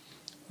the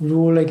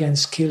rule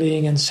against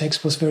killing and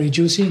sex was very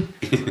juicy,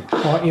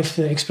 or if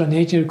the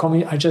explanatory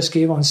comment I just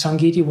gave on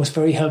Sangiti was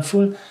very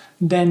helpful,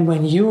 then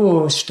when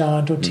you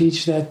start to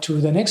teach that to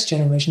the next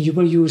generation, you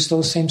will use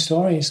those same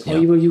stories, or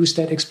you will use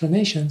that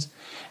explanations.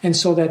 And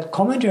so that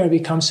commentary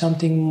becomes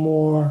something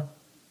more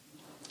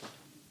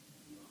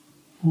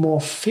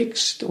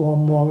fixed, or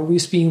more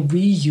is being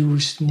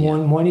reused more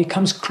and more, and it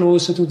comes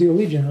closer to the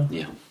original.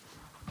 Yeah.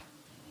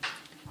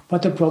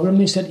 But the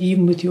problem is that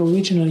even with the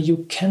original,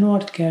 you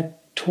cannot get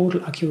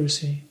total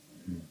accuracy.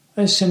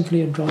 It's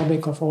simply a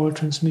drawback of oral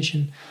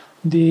transmission.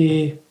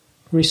 The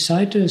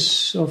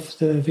reciters of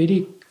the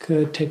Vedic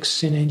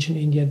texts in ancient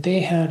India,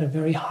 they had a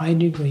very high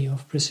degree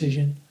of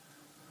precision.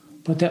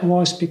 But that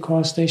was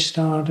because they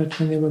started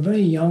when they were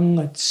very young,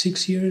 at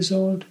 6 years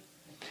old,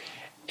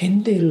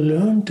 and they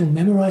learned to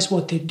memorize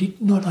what they did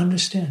not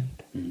understand.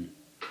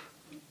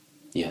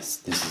 Yes,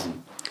 this is...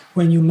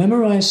 When you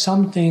memorize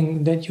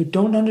something that you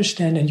don't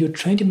understand and you're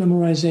trained in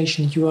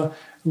memorization, your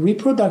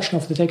reproduction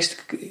of the text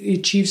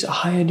achieves a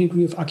higher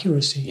degree of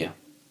accuracy. Yeah.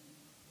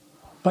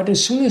 But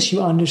as soon as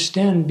you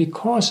understand,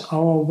 because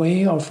our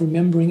way of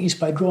remembering is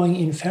by drawing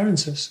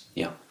inferences,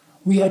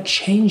 we are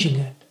changing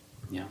it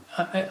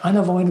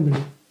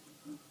unavoidably.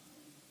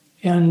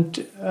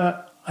 And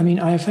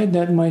I've had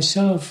that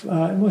myself.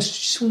 It was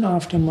soon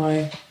after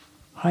my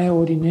higher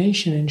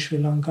ordination in Sri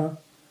Lanka.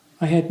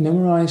 I had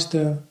memorized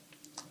the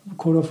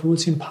Code of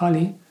Rules in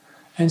Pali,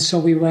 and so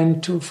we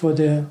went for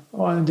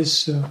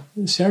this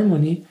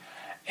ceremony.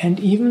 And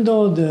even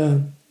though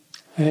the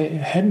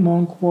head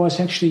monk was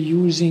actually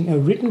using a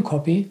written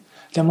copy,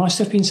 there must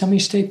have been some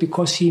mistake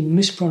because he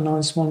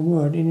mispronounced one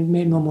word and it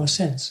made no more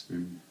sense.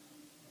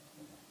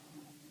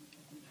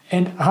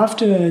 And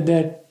after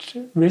that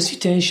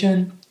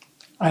recitation,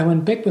 I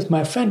went back with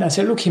my friend. I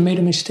said, look, he made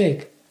a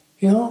mistake.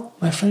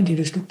 My friend, he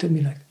just looked at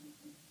me like,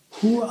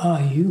 who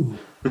are you?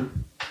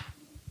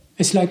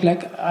 It's like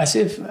as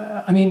if,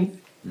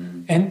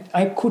 and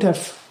I could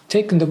have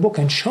taken the book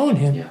and shown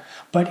him,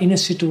 but in a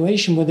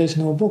situation where there's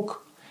no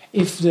book,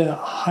 if the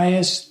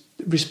highest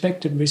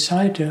respected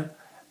reciter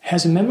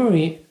has a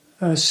memory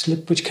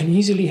slip, which can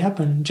easily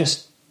happen,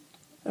 just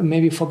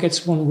maybe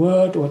forgets one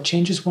word or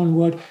changes one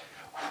word,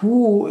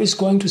 who is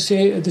going to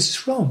say this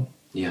is wrong?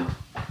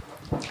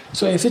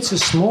 So if it's a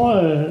small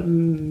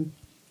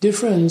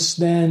difference,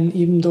 then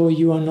even though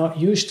you are not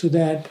used to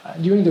that,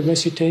 during the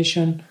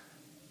recitation,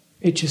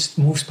 it just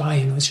moves by,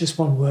 it's just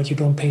one word, you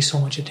don't pay so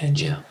much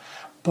attention.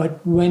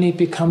 But when it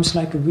becomes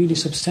like a really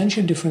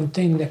substantial different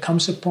thing, there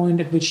comes a point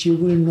at which you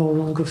will no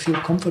longer feel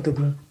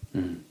comfortable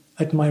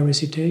at my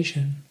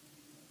recitation.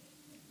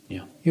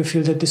 You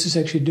feel that this is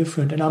actually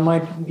different. And I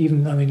might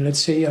even, let's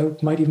say I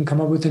might even come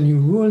up with a new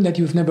rule that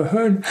you've never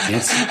heard.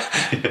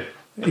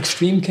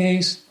 Extreme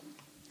case.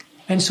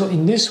 And so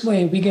in this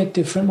way, we get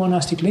different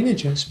monastic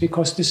lineages,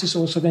 because this is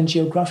also then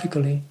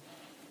geographically.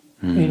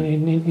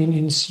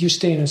 You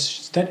stay in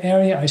that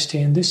area, I stay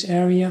in this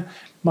area.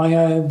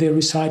 Maya, they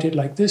recite it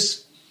like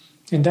this.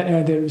 In that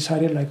area, they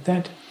recite it like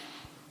that.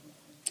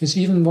 There's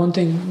even one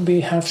thing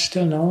we have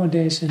still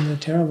nowadays in the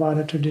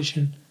Theravada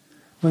tradition.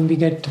 When we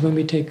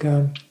take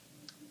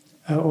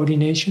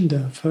ordination,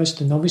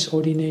 the novice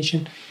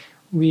ordination,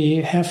 we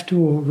have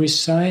to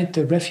recite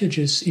the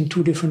refuges in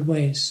two different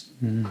ways.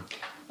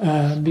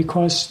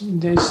 Because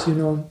there's,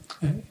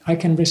 I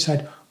can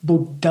recite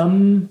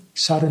Buddham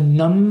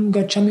Saranam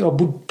Gacchami or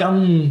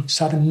Buddhang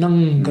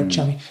Saranam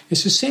Gacchami.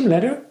 It's the same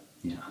letter,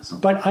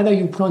 but either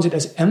you pronounce it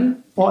as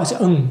M or as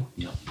Ng.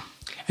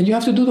 And you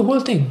have to do the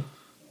whole thing.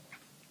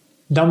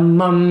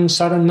 Dhammam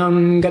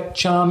Saranam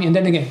Gacchami, and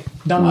then again,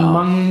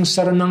 Dhammam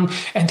Saranam.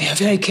 And they are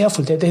very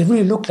careful. They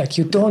really look like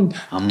you don't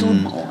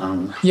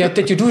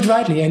that you do it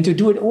rightly, and to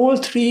do it all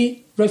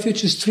three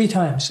refuges 3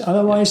 times.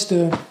 Otherwise,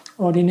 the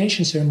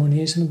ordination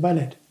ceremony isn't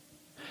valid.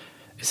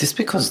 Is this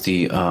because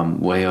the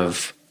way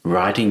of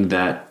writing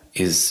that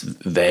is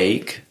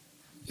vague?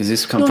 Is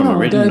this come from a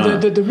written?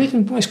 The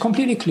written is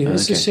completely clear.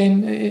 It's the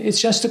same. It's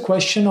just a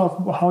question of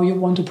how you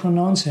want to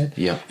pronounce it.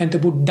 And the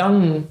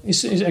Buddhang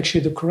is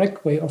actually the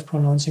correct way of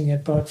pronouncing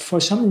it. But for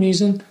some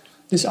reason,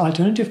 this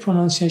alternative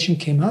pronunciation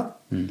came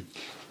up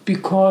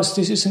because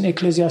this is an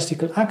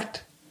ecclesiastical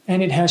act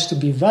and it has to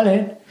be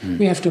valid.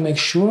 We have to make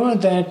sure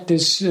that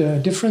this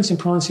difference in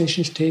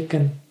pronunciation is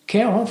taken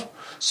care of.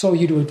 So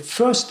you do it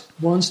first,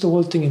 once the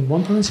whole thing in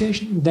one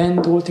pronunciation, then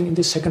the whole thing in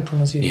the second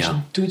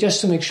pronunciation, just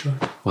to make sure.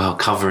 Well,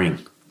 covering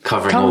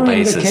all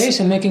bases. The case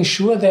and making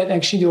sure that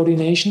actually the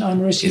ordination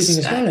I'm receiving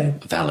is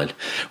valid.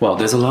 Well,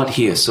 there's a lot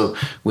here. So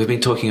we've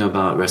been talking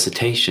about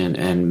recitation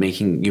and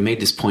you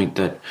made this point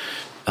that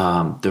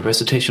the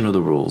recitation of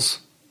the rules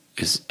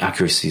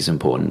accuracy is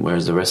important,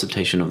 whereas the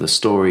recitation of the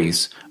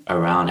stories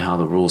around how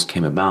the rules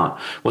came about,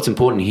 what's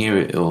important here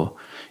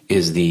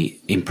is the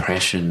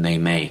impression they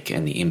make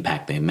and the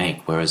impact they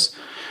make, whereas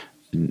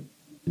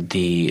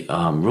the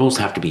rules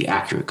have to be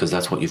accurate because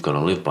that's what you've got to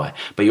live by.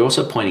 But you're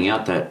also pointing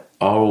out that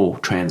oral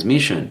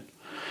transmission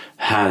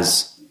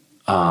has,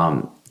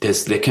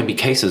 there can be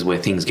cases where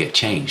things get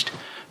changed,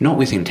 not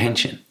with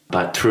intention,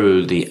 but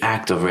through the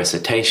act of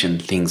recitation,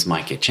 things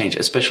might get changed,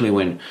 especially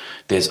when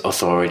there's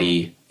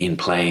authority in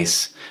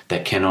place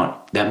that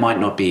might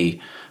not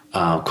be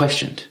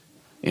questioned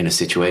in a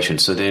situation.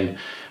 So then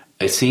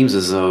it seems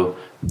as though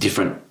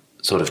different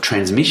sort of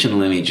transmission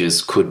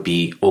lineages could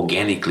be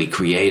organically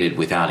created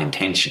without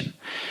intention.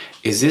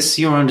 Is this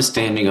your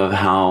understanding of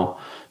how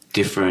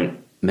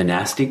different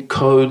monastic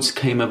codes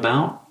came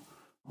about?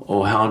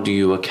 Or how do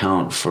you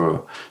account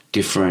for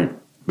different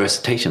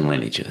recitation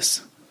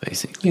lineages,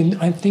 basically? And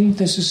I think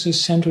this is a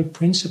central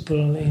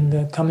principle in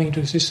the coming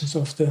into existence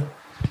of the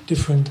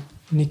different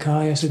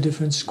Nikayas, the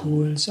different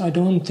schools. I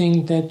don't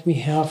think that we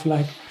have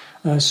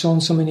so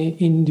many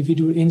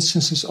individual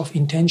instances of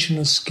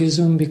intentional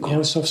schism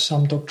because of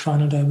some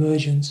doctrinal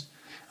divergence.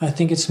 I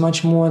think it's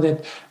much more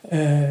that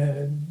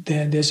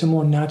there's a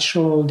more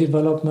natural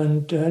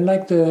development,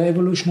 like the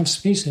evolution of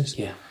species.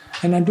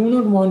 And I do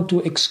not want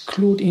to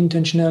exclude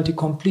intentionality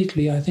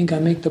completely. I think I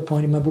make the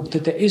point in my book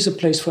that there is a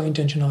place for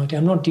intentionality.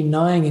 I'm not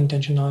denying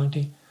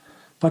intentionality.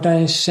 But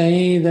I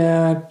say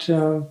that,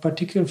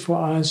 particularly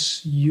for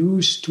us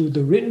used to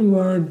the written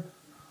word,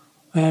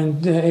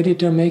 and the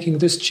editor making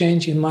this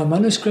change in my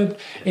manuscript,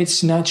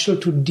 it's natural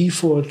to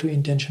default to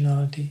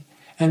intentionality.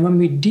 And when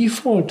we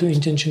default to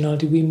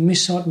intentionality, we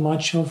miss out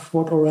much of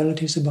what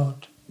orality is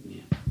about.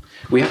 Yeah.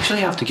 We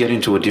actually have to get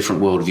into a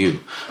different worldview.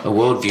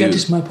 That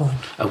is my point.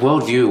 A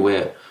worldview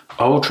where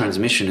oral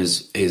transmission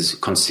is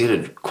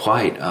considered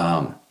quite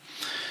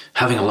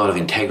having a lot of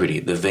integrity.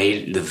 The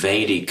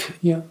Vedic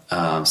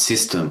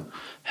system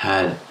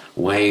had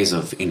ways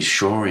of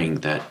ensuring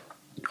that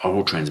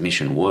oral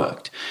transmission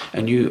worked.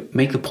 And you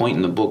make the point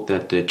in the book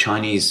that the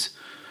Chinese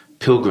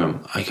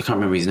pilgrim, I can't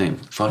remember his name,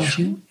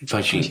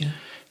 Faxi,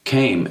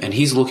 came, and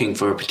he's looking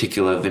for a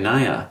particular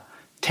Vinaya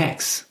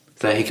text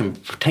that he can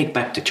take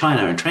back to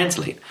China and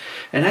translate.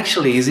 And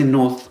actually he's in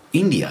North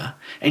India,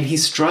 and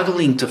he's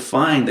struggling to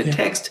find the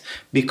text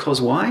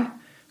because why?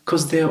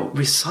 Because they're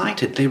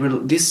recited.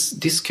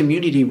 This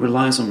community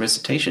relies on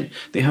recitation.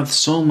 They have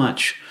so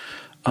much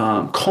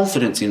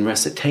confidence in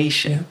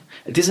recitation. Yeah.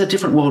 This is a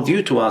different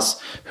worldview to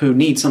us who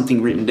need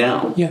something written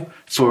down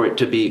for it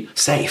to be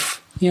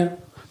safe. Yeah.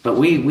 But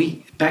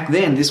we back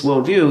then, this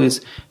worldview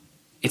is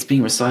it's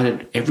being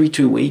recited every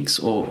 2 weeks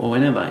or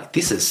whenever.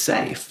 This is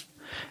safe.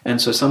 And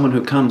so someone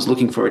who comes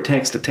looking for a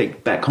text to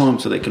take back home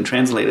so they can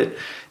translate it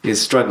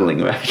is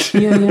struggling, right?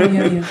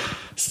 Yeah.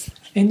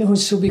 And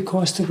also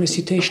because the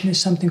recitation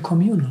is something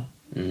communal.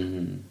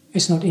 Mm-hmm.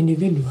 It's not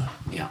individual.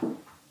 Yeah.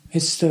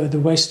 It's the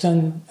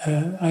Western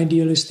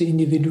ideal is the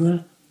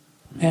individual,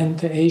 and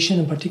the Asian,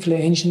 in particular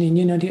ancient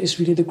Indian idea, is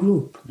really the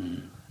group.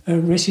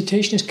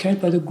 Recitation is carried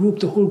by the group.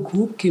 The whole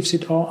group gives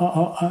it or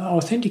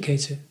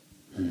authenticates it.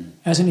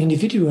 As an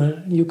individual,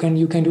 you can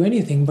do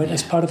anything, but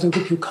as part of the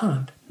group, you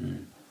can't.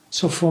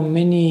 So for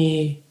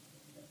many,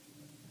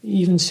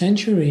 even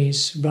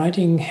centuries,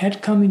 writing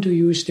had come into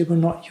use. They were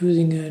not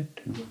using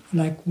it,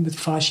 like with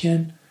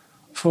Faxian,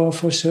 for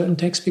certain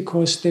texts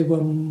because they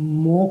were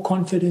more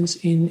confident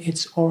in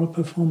its oral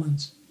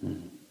performance.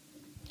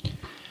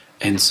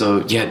 And so,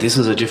 this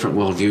is a different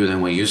worldview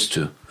than we're used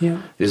to.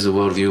 Yeah. This is a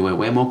worldview where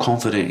we're more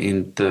confident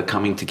in the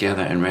coming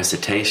together and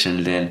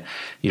recitation than,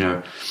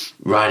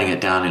 writing it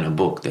down in a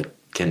book that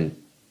can,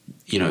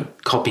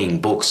 copying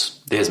books,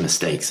 there's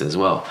mistakes as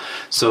well.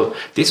 So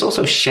this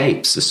also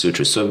shapes the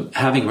sutras. So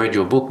having read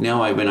your book,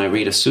 now when I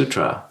read a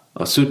sutra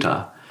or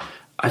sutta,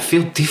 I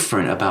feel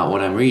different about what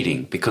I'm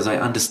reading because I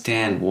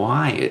understand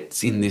why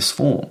it's in this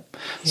form.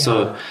 Yeah.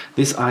 So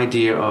this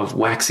idea of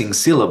waxing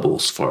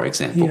syllables, for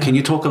example, can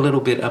you talk a little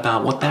bit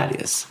about what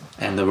that is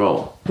and the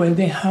role? Well,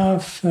 they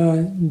have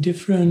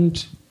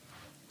different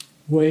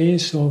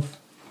ways of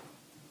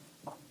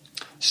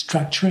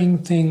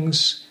structuring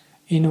things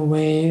in a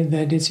way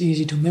that it's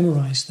easy to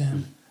memorize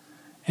them.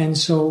 And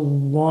so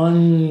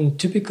one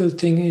typical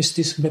thing is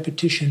this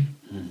repetition.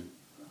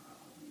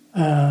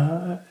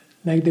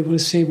 Like they will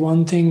say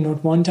one thing,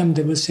 not one time,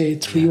 they will say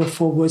 3 or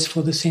 4 words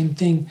for the same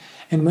thing.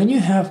 And when you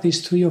have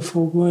these 3 or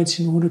 4 words,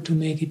 in order to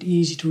make it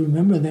easy to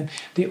remember them,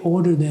 they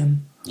order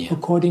them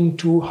according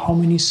to how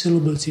many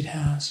syllables it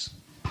has.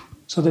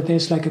 So that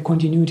there's like a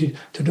continuity.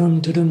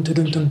 Tudum, tudum,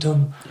 tudum, tum,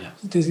 tum.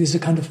 There's a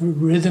kind of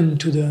rhythm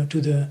to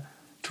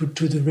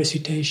the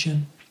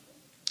recitation.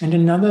 And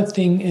another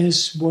thing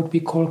is what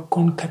we call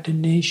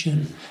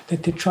concatenation,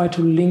 that they try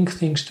to link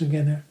things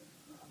together.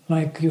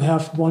 Like you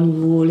have one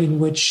rule in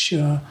which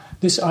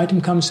this item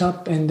comes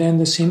up and then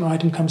the same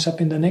item comes up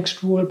in the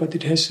next rule, but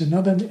it has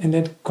another and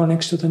that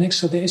connects to the next.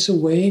 So there is a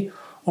way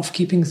of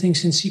keeping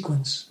things in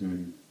sequence.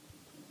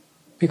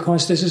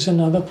 Because this is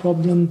another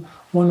problem.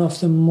 One of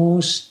the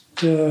most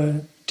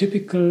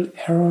typical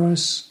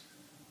errors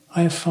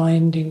I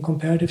find in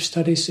comparative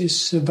studies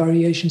is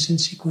variations in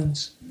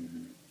sequence.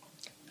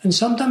 And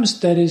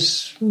sometimes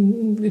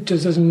it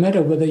doesn't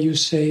matter whether you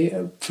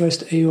say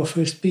first A or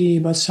first B,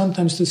 but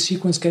sometimes the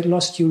sequence gets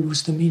lost, you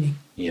lose the meaning.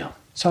 Yeah.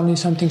 Suddenly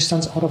something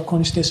stands out of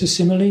context, there's a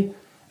simile,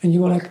 and you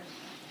go like,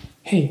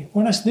 hey,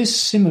 what does this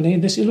simile,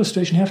 this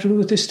illustration have to do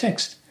with this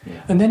text?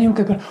 Yeah. And then you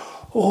go,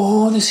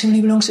 oh, the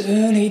simile belongs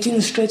early, it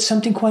illustrates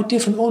something quite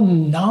different. Oh,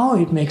 now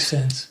it makes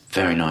sense.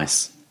 Very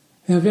nice.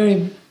 They're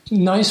very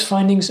nice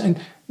findings, and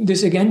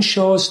this again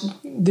shows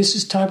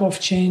this type of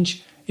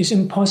change is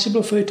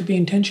impossible for it to be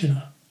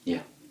intentional.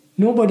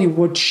 Nobody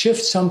would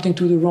shift something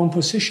to the wrong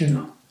position.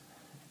 No.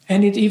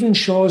 And it even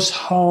shows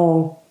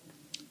how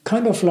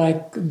kind of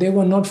like they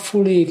were not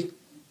fully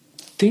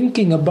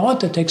thinking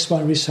about the text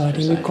while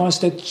reciting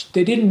because that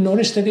they didn't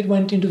notice that it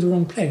went into the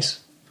wrong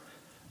place.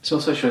 This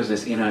also shows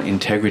this inner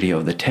integrity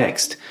of the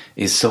text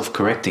is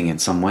self-correcting in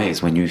some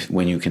ways when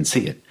you can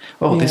see it.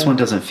 Oh, this one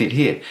doesn't fit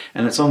here.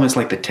 And it's almost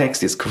like the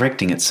text is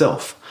correcting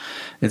itself.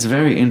 It's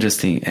very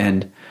interesting.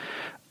 And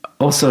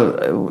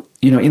also,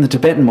 in the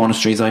Tibetan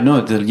monasteries, I know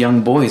the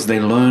young boys,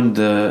 they learn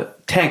the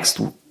text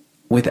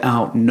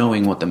without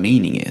knowing what the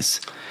meaning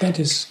is. That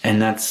is.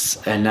 And that's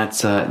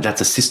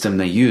a system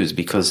they use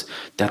because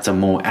that's a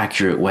more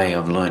accurate way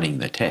of learning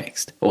the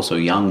text. Also,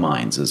 young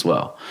minds as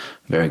well,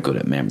 very good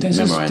at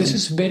memorizing. This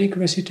is Vedic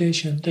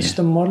recitation. This is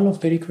the model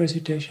of Vedic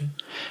recitation.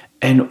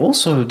 And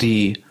also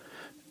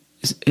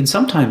and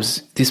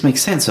sometimes this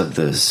makes sense of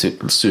the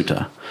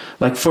sutta.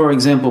 Like, for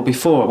example,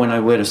 before when I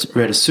read a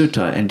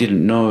sutta and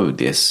didn't know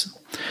this,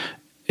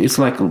 it's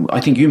like, I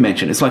think you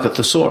mentioned, it's like a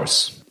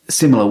thesaurus.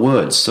 Similar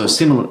words. So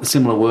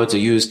similar words are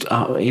used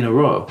in a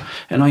row.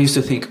 And I used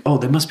to think, oh,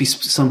 there must be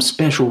some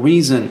special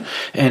reason.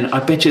 And I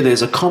bet you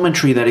there's a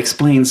commentary that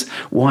explains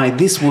why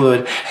this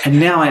word. And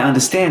now I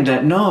understand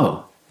that,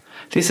 no.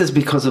 This is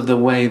because of the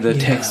way the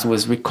text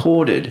was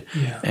recorded.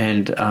 Yeah.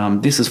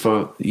 And this is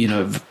for,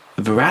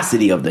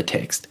 veracity of the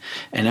text.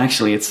 And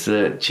actually it's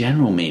the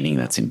general meaning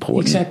that's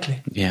important.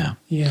 Exactly. Yeah.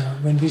 Yeah.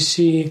 When we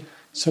see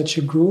such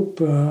a group,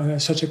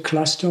 such a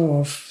cluster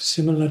of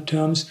similar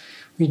terms,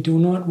 we do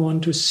not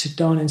want to sit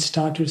down and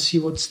start to see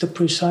what's the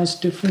precise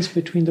difference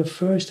between the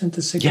first and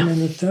the second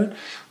and the third.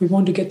 We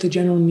want to get the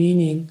general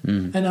meaning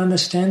and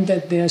understand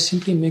that they are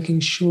simply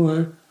making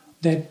sure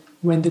that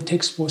when the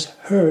text was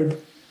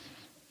heard,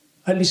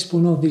 at least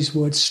one of these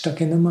words stuck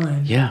in the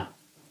mind. Yeah.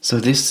 So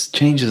this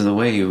changes the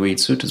way you read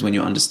suttas when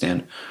you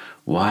understand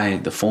why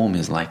the form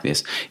is like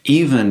this.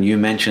 Even you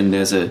mentioned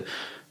there's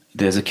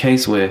a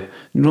case where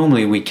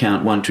normally we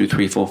count 1, 2,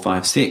 3, 4,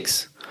 5,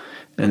 6.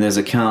 And there's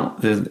a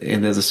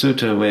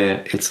sutta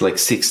where it's like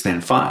 6 then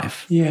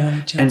 5.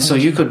 Yeah. And so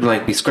you could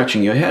like be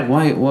scratching your head.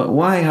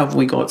 Why have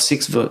we got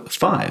 6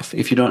 5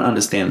 if you don't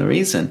understand the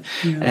reason?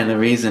 Yeah. And the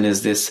reason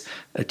is this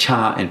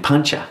cha and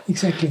pancha.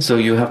 Exactly. So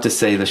you have to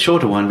say the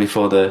shorter one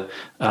before the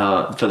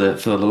for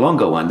the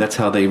longer one. That's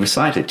how they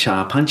recite it,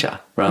 cha pancha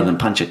rather than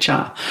pancha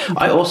cha.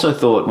 Okay. I also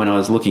thought when I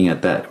was looking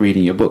at that,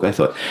 reading your book, I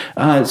thought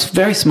it's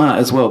very smart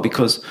as well,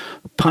 because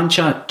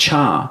pancha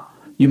cha,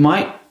 you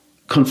might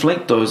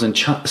conflate those, and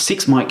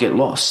 6 might get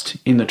lost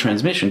in the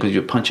transmission because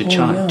you're pancha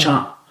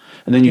cha,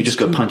 and then you just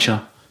go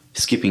pancha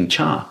skipping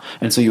cha,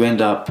 and so you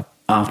end up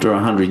after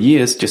 100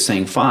 years just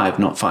saying 5,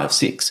 not 5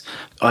 6.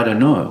 I don't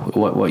know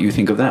what you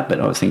think of that, but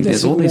I was thinking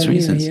there's all these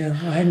reasons. Yeah,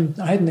 I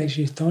hadn't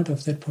actually thought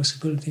of that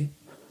possibility,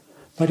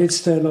 but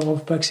it's the law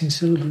of waxing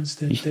syllables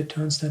that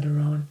turns that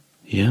around.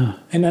 Yeah,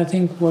 and I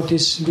think what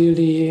is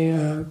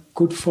really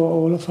good for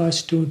all of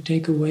us to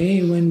take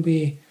away when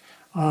we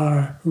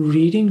are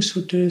reading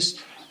suttas.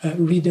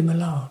 Read them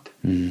aloud.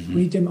 Mm-hmm.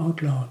 Read them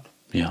out loud.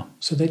 Yeah.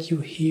 So that you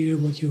hear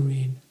what you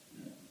read.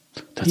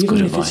 That's even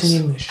good if advice. It's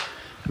in English.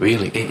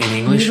 Really? In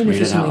English? Even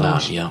read if it out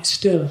English, loud, yeah.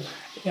 Still,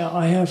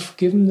 I have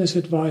given this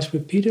advice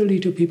repeatedly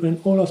to people,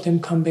 and all of them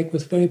come back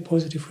with very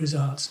positive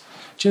results.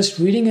 Just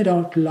reading it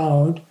out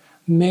loud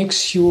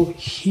makes you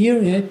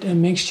hear it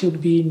and makes you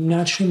be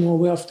naturally more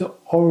aware of the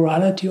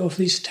orality of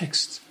these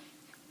texts.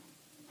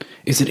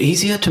 Is it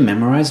easier to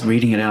memorize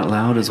reading it out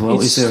loud as well?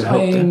 Is there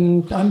help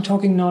there? I'm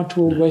talking now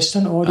to a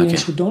Western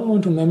audience who don't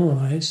want to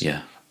memorize,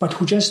 but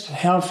who just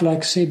have,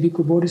 like, say,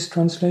 Bhikkhu Buddhist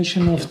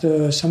translation of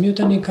the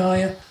Samyutta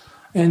Nikaya,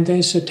 and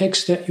there's a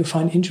text that you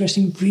find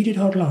interesting, read it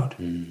out loud.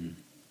 Mm-hmm.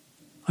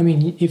 I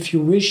mean, if you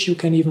wish, you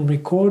can even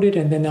record it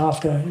and then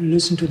after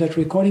listen to that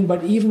recording,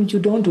 but even if you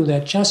don't do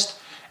that, just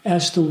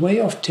as the way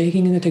of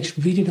taking in the text,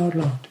 read it out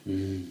loud.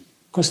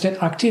 Because that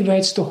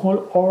activates the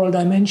whole oral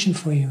dimension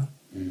for you.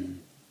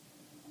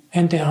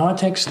 And there are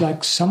texts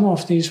like some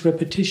of these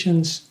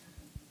repetitions.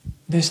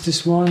 There's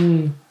this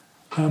one,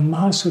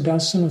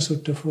 Mahasudarsana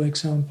Sutta, for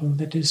example,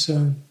 that is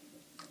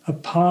a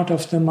part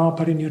of the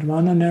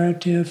Mahaparinirvana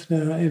narrative,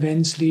 the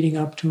events leading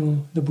up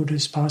to the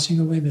Buddha's passing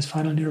away, this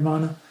final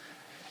nirvana.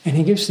 And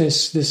he gives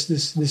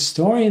this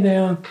story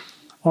there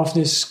of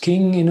this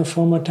king in a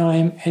former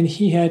time, and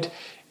he had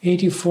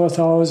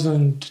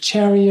 84,000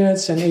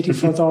 chariots and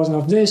 84,000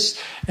 of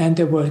this, and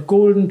there were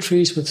golden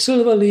trees with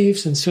silver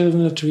leaves and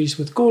silver trees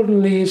with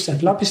golden leaves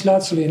and lapis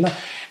lazuli,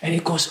 and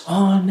it goes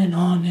on and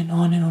on and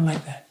on and on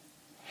like that.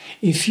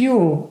 If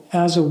you,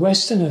 as a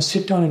Westerner,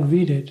 sit down and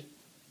read it,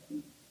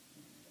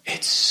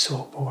 it's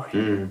so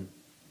boring.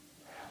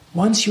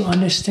 Once you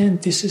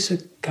understand this is a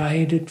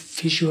guided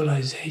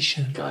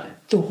visualization,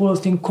 the whole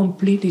thing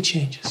completely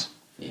changes.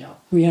 Yeah.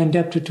 We are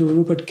indebted to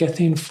Rupert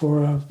Gethin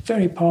for a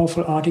very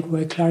powerful article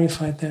where he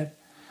clarified that.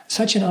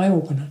 Such an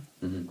eye-opener.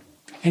 Mm-hmm.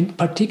 And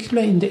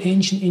particularly in the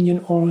ancient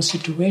Indian oral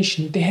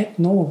situation, they had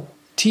no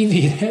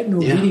TV, they had no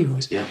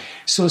videos. Yeah.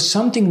 So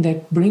something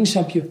that brings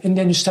up you, and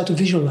then you start to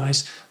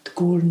visualize the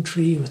golden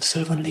tree with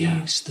silver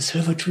leaves, the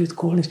silver tree with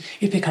golden leaves.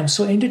 It becomes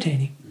so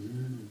entertaining.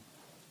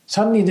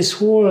 Suddenly this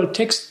whole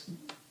text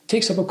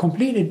takes up a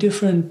completely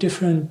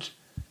different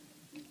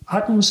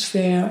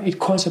atmosphere, it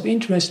calls up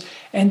interest,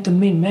 and the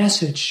main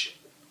message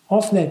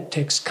of that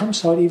text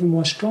comes out even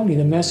more strongly.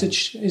 The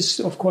message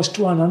is, of course,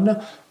 to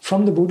Ananda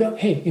from the Buddha,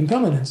 hey,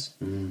 impermanence,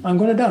 I'm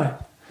going to die.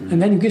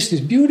 And then he gives this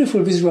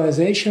beautiful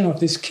visualization of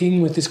this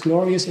king with this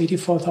glorious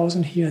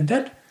 84,000 here and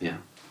that,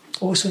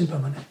 also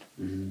impermanent.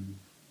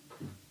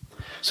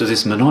 So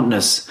this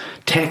monotonous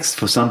text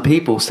for some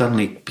people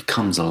suddenly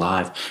becomes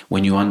alive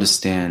when you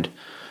understand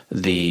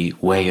the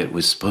way it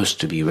was supposed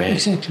to be read.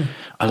 Exactly.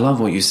 I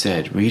love what you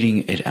said.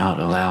 Reading it out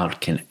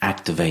aloud can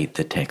activate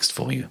the text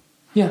for you.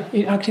 Yeah,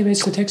 it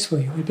activates the text for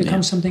you. It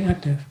becomes something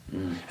active.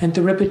 And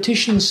the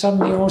repetitions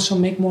suddenly also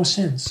make more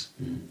sense.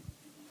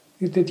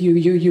 That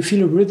you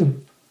feel a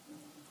rhythm.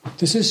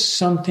 This is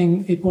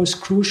something, it was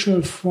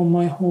crucial for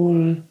my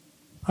whole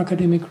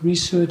academic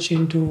research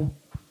into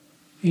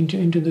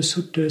the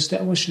suttas.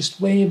 That was just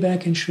way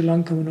back in Sri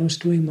Lanka when I was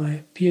doing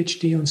my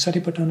PhD on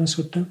Satipaṭṭhāna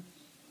Sutta.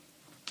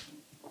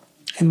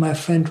 And my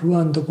friend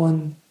Ruan, the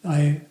one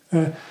I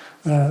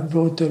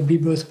wrote the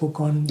Rebirth book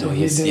on,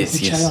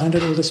 which I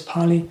handled all this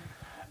Pali.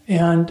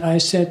 And I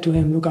said to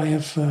him, look, I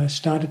have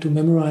started to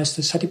memorize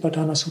the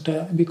Satipaṭṭhāna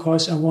Sutta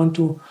because I want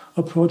to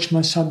approach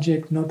my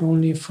subject not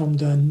only from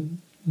the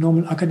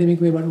normal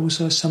academic way, but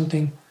also as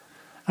something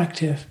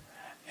active.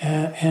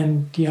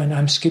 And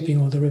I'm skipping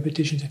all the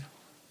repetitions.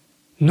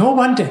 No,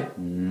 Bhante,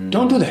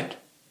 don't do that.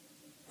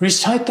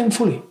 Recite them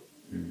fully.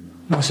 And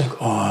I was like,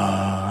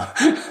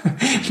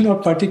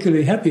 not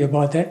particularly happy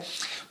about that.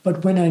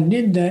 But when I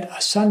did that, I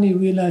suddenly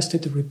realized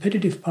that the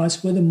repetitive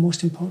parts were the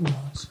most important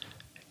ones.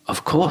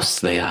 Of course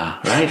they are,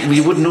 right?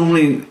 We would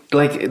normally,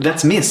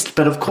 that's missed.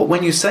 But of course,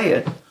 when you say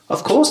it,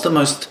 of course the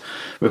most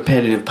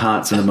repetitive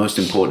parts are the most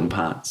important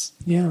parts.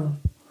 Yeah.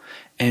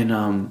 And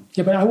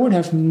but I would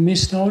have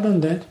missed out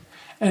on that.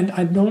 And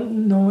I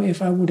don't know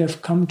if I would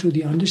have come to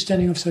the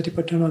understanding of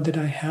Satipatthāna that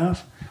I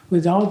have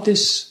without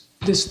this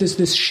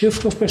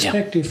shift of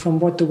perspective from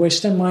what the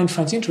Western mind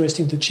finds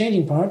interesting, the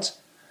changing parts,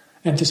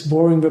 and this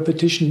boring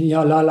repetition,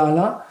 la, la,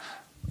 la,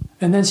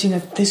 and then seeing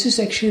that this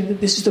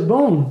is the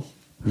bone.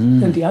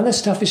 And the other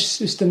stuff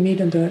is the meat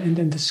and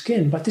the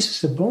skin, but this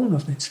is the bone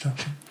of the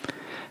instruction.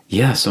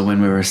 Yeah, so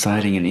when we're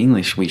reciting in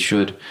English,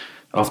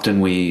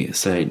 often we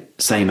say,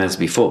 same as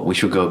before, we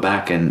should go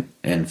back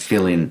and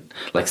fill in,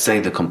 say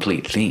the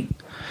complete thing.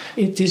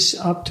 It is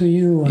up to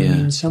you. I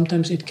mean,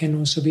 sometimes it can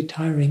also be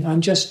tiring.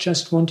 I'm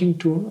just wanting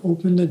to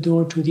open the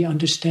door to the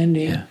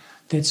understanding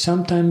that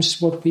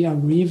sometimes what we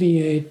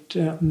abbreviate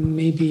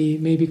may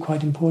be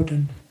quite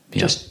important.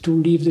 Just to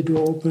leave the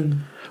door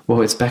open.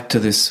 Well, it's back to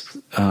this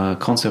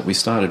concept we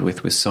started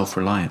with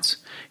self-reliance.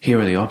 Here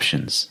are the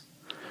options.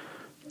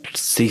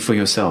 See for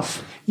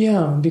yourself.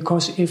 Yeah,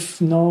 because if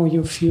now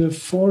you feel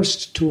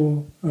forced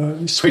to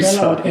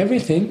spell out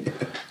everything,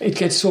 it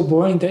gets so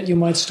boring that you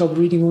might stop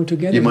reading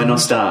altogether. You might not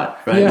start,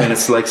 right? When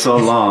it's so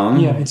long,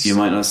 you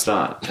might not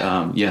start.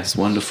 Yes,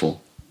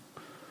 wonderful.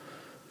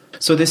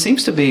 So there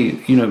seems to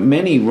be,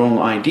 many wrong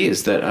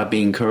ideas that are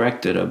being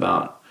corrected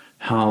about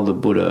how the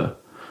Buddha,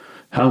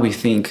 how we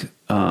think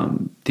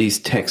these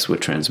texts were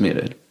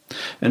transmitted.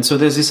 And so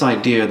there's this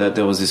idea that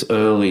there was this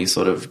early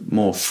sort of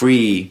more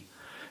free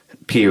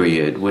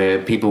period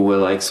where people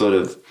were sort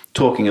of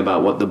talking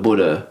about what the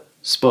Buddha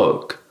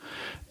spoke,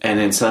 and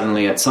then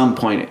suddenly at some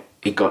point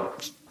it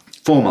got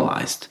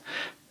formalized.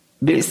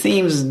 But it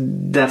seems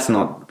that's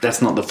not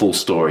the full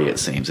story. It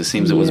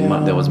seems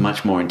there was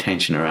much more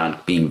intention around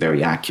being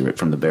very accurate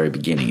from the very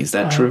beginning. Is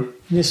that true?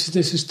 This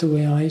is the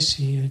way I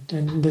see it,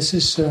 and this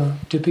is a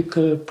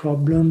typical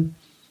problem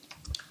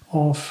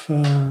of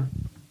a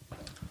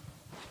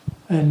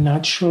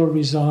natural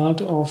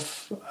result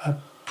of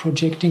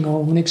projecting our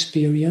own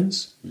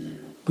experience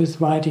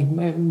with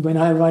writing. When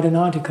I write an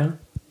article,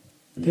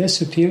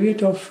 there's a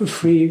period of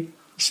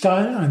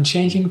freestyle. I'm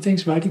changing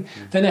things, writing.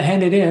 Then I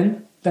hand it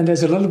in. Then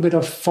there's a little bit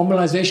of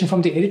formalization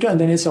from the editor, and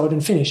then it's out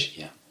and finished.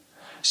 Yeah.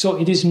 So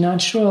it is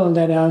natural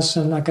that as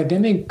an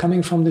academic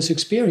coming from this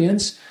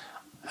experience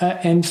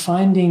and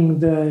finding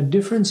the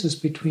differences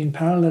between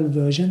parallel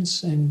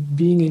versions and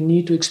being in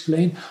need to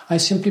explain, I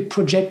simply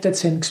project that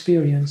same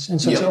experience.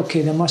 And so I say,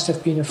 okay, there must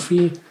have been a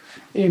free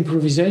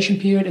improvisation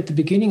period at the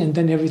beginning, and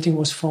then everything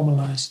was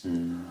formalized.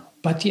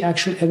 But the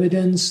actual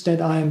evidence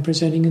that I am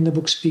presenting in the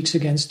book speaks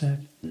against that.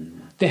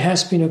 There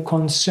has been a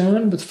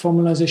concern with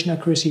formalization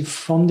accuracy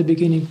from the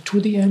beginning to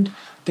the end.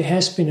 There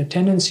has been a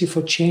tendency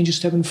for changes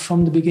to happen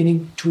from the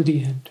beginning to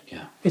the end.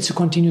 Yeah. It's a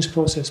continuous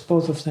process,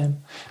 both of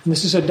them. And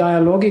this is a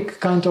dialogic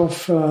kind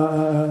of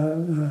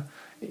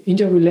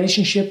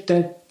interrelationship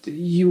that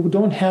you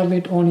don't have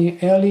it only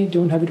early,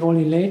 don't have it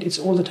only late. It's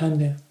all the time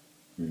there.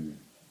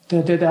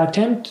 The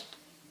attempt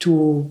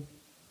to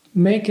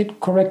make it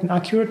correct and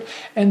accurate,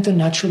 and the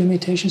natural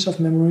limitations of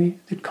memory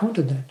that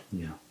counter that.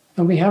 Yeah.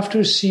 And we have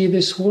to see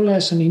this whole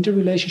as an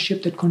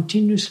interrelationship that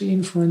continuously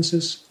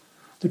influences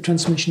the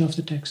transmission of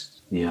the text.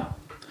 Yeah.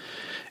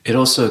 It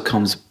also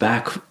comes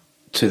back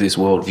to this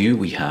worldview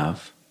we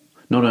have,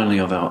 not only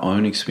of our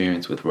own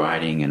experience with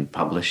writing and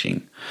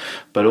publishing,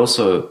 but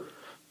also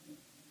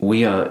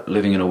we are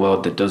living in a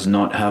world that does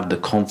not have the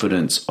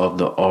confidence of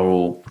the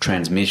oral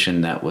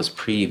transmission that was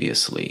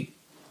previously.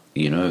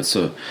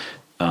 So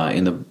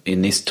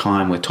in this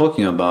time we're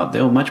talking about,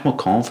 they were much more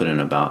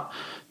confident about,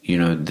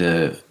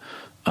 the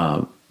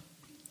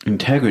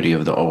integrity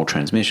of the oral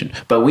transmission.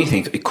 But we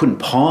think it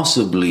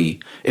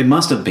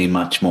must have been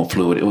much more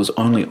fluid. It was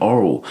only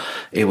oral.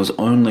 It was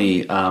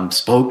only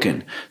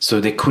spoken.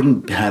 So there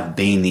couldn't have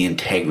been the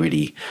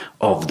integrity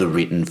of the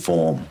written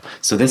form.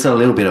 So there's a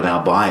little bit of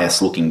our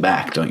bias looking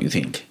back, don't you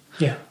think?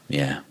 Yeah.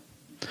 Yeah.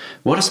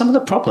 What are some of the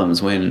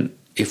problems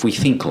if we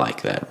think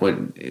like that?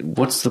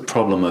 What's the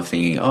problem of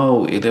thinking,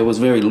 there was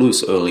very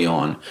loose early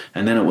on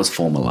and then it was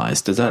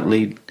formalized? Does that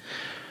lead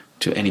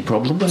to any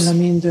problems? Well, I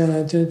mean,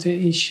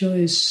 the issue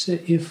is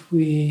if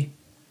we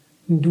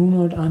do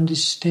not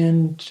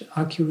understand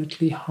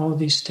accurately how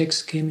these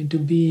texts came into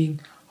being,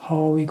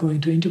 how are we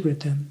going to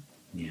interpret them?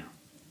 Yeah.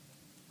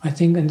 I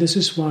think, and this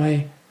is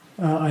why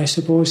I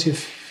suppose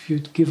if you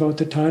give out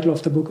the title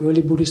of the book,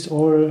 Early Buddhist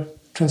Oral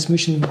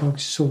Transmission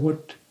books, so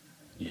what?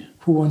 Yeah.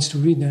 Who wants to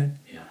read that?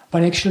 Yeah.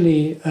 But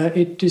actually,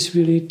 it is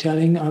really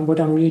telling, what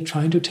I'm really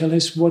trying to tell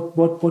is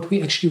what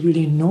we actually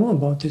really know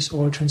about this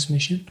oral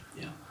transmission.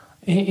 Yeah.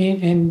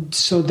 And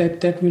so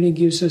that really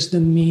gives us the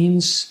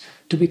means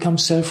to become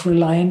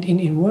self-reliant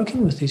in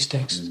working with these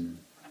texts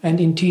and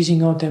in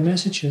teasing out their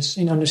messages,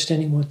 in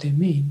understanding what they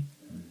mean.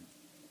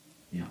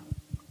 Yeah.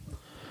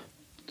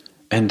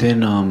 And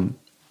then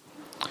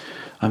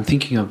I'm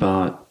thinking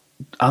about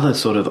other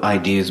sort of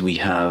ideas we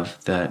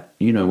have that,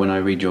 when I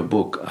read your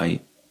book,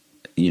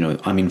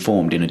 I'm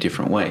informed in a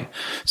different way.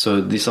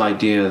 So this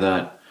idea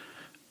that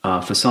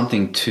for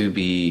something to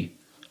be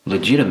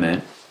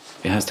legitimate,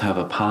 it has to have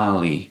a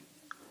Pali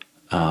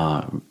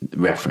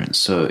reference.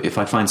 So if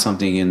I find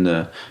something in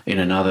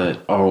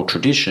another oral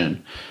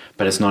tradition,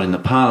 but it's not in the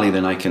Pali,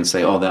 then I can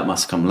say, that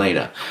must come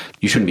later.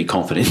 You shouldn't be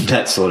confident in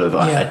that sort of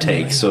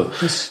take.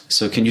 Yeah.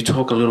 So can you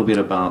talk a little bit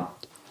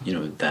about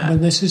that? Well,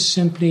 this is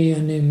simply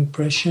an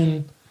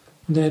impression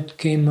that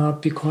came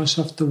up because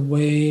of the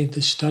way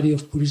the study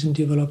of Buddhism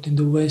developed in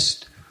the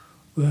West.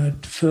 Where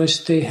at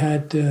first they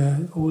had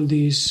all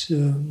these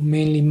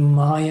mainly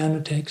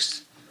Mahayana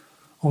texts,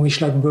 on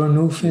which like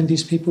Burnouf and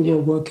these people were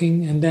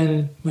working. And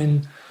then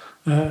when,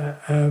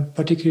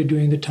 particularly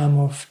during the time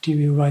of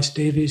T.V. Rice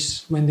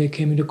Davis, when they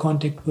came into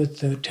contact with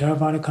the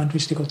Theravada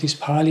countries, they got this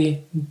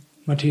Pali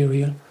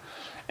material.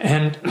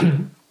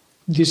 And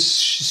this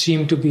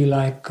seemed to be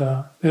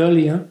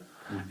earlier.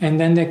 And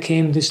then there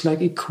came this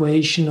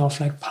equation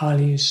of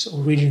Pali is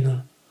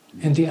original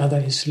and the other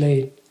is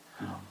late.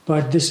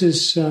 But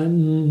this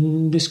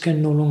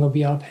can no longer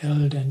be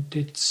upheld, and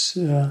it's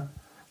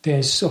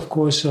there's of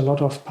course a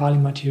lot of Pali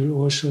material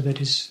also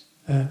that is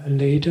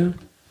later.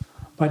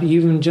 But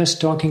even just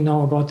talking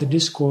now about the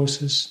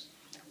discourses,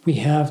 we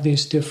have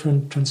these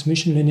different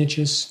transmission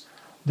lineages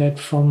that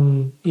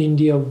from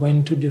India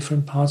went to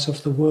different parts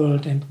of the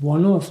world, and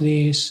one of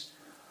these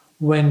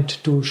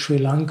went to Sri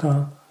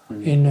Lanka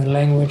in a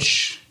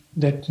language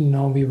that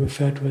now we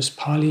refer to as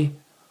Pali,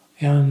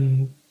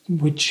 and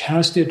which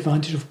has the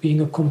advantage of being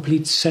a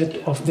complete set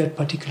of that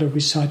particular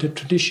recited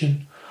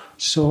tradition.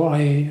 So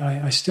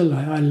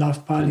I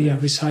love Pali, I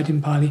recite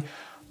in Pali,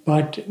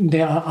 but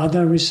there are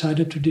other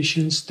recited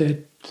traditions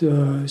that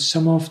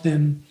some of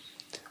them,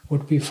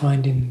 what we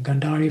find in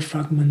Gandhari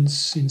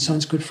fragments, in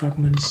Sanskrit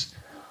fragments,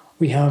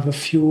 we have a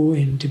few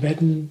in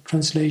Tibetan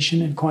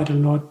translation, and quite a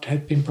lot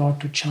had been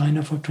brought to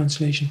China for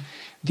translation.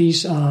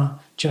 These are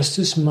just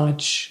as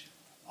much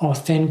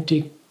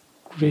authentic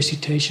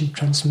recitation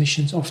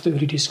transmissions of the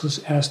early discourse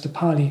as the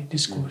Pali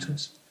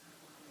discourses.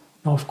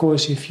 Now, of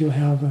course, if you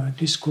have a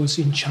discourse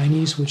in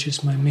Chinese, which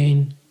is my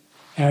main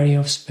area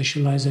of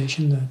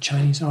specialization, the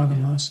Chinese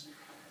agamas,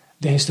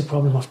 there's the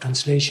problem of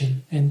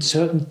translation. And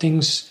certain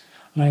things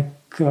like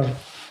the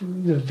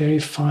very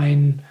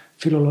fine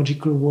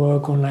philological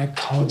work on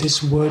how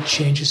this word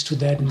changes to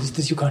that, and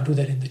this you can't do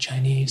that in the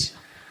Chinese.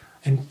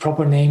 And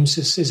proper names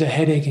is a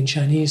headache in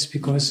Chinese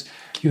because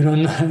you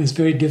don't. It's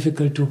very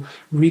difficult to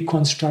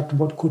reconstruct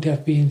what could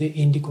have been the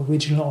Indic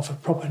original of a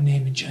proper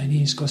name in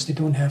Chinese because they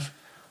don't have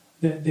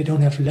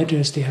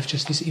letters. They have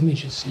just these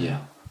images.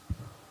 Yeah.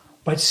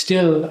 But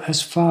still,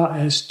 as far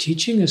as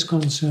teaching is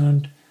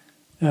concerned,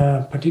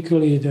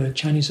 particularly the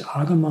Chinese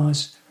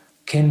agamas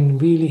can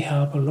really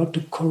help a lot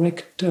to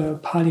correct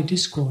Pali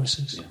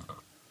discourses. Yeah.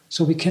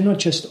 So we cannot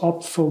just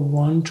opt for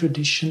one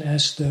tradition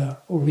as the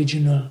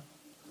original.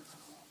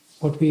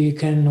 What we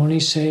can only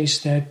say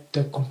is that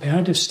the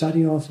comparative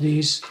study of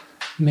these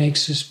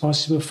makes it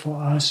possible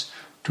for us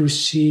to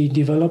see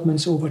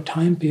developments over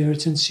time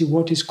periods and see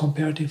what is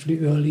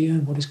comparatively earlier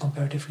and what is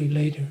comparatively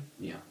later.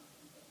 Yeah.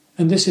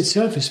 And this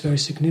itself is very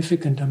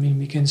significant. I mean,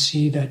 we can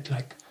see that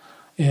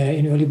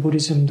in early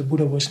Buddhism, the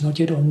Buddha was not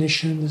yet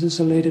omniscient. This is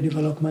a later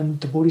development.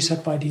 The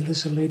Bodhisattva ideal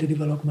is a later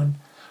development.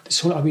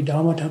 This whole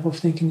Abhidharma type of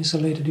thinking is a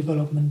later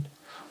development.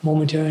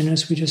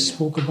 Momentariness we just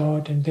spoke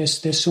about. And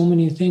there's so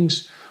many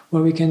things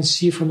where we can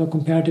see from the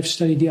comparative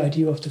study the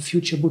idea of the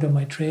future Buddha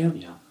Maitreya.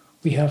 Yeah.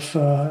 We have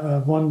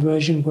one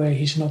version where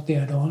he's not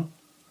there at all.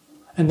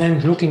 And then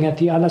looking at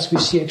the others, we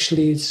see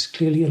actually it's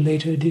clearly a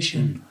later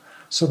edition.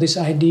 So this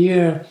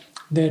idea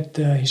that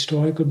the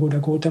historical Buddha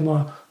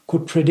Gautama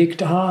could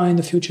predict, in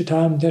the future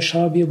time there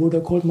shall be a Buddha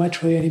called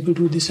Maitreya and he will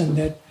do this and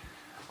that,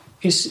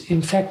 is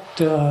in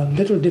fact a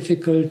little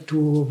difficult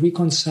to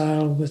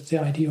reconcile with the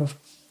idea of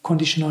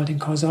conditionality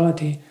and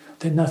causality,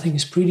 that nothing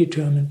is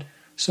predetermined.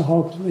 So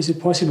how is it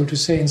possible to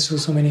say in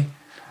so many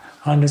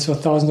hundreds or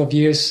thousands of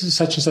years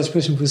such and such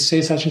person will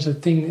say such and such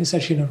thing? It's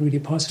actually not really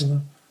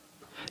possible.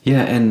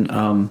 Yeah,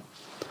 and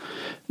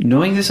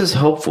knowing this is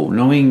helpful.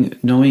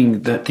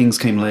 Knowing that things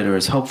came later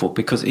is helpful,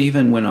 because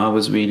even when I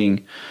was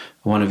reading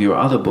one of your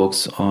other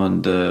books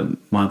on the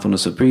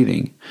mindfulness of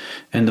breathing,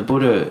 and the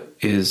Buddha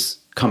is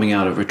coming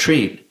out of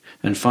retreat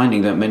and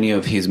finding that many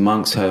of his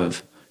monks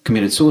have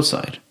committed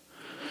suicide.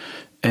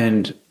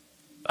 and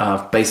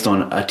based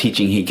on a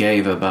teaching he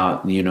gave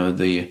about,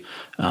 the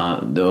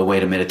way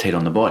to meditate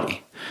on the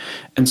body.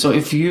 And so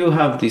if you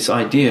have this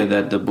idea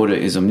that the Buddha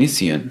is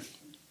omniscient,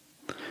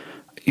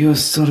 you're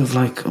sort of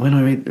like, when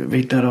I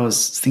read that, I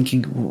was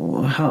thinking,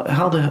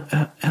 how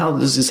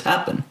does this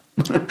happen?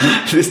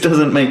 This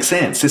doesn't make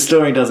sense. This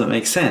story doesn't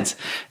make sense.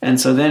 And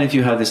so then if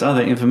you have this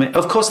other information,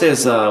 of course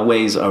there's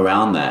ways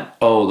around that.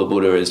 Oh, the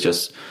Buddha is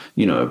just,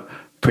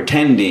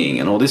 pretending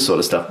and all this sort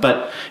of stuff.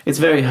 But it's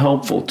very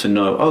helpful to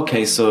know,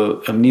 okay,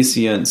 so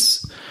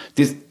omniscience,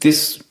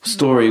 this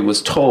story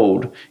was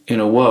told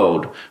in a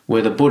world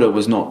where the Buddha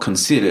was not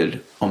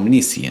considered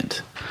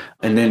omniscient.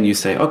 And then you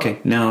say, okay,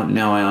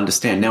 now I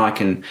understand. Now I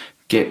can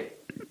get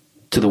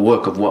to the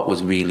work of what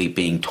was really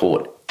being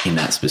taught in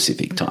that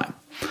specific time,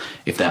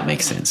 if that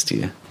makes sense to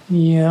you.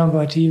 Yeah,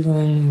 but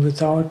even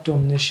without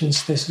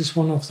omniscience, this is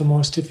one of the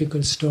most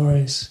difficult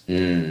stories.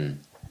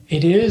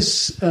 It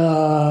is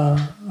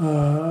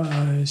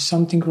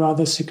something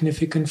rather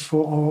significant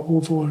for our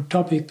overall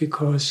topic,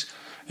 because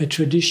a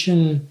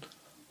tradition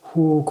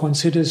who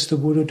considers the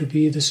Buddha to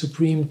be the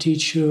supreme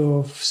teacher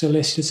of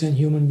celestials and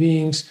human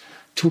beings,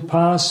 to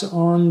pass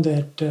on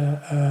that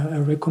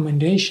a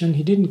recommendation,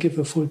 he didn't give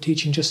a full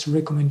teaching, just a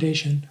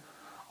recommendation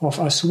of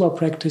asura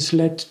practice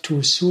led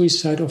to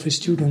suicide of his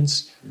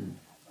students.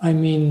 I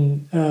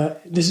mean,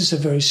 this is a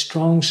very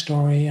strong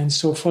story, and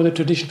so for the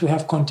tradition to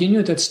have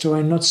continued that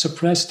story and not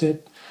suppressed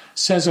it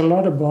says a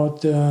lot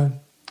about the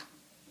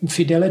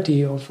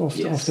fidelity of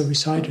the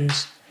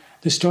reciters.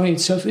 The story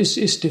itself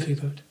is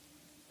difficult.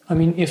 I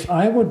mean, if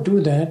I would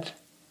do that,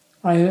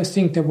 I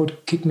think they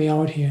would kick me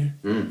out here.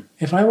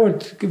 If I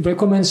would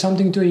recommend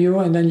something to you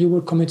and then you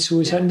would commit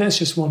suicide, and that's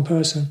just one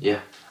person.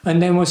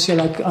 And then would say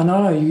like,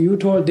 Anālayo, you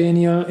told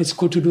Daniel it's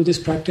good to do this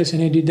practice,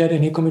 and he did that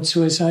and he committed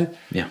suicide.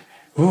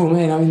 Oh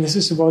man, I mean, this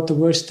is about the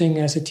worst thing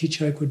as a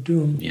teacher I could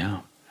do.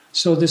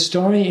 So the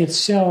story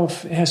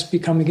itself has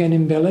become again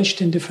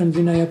embellished in different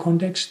Vinaya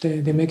contexts.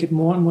 They make it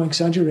more and more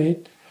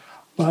exaggerate.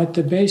 But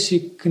the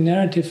basic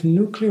narrative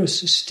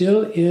nucleus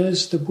still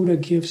is the Buddha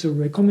gives a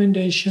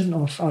recommendation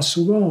of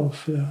asura,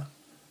 of the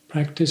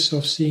practice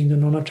of seeing the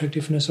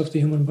non-attractiveness of the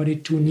human body,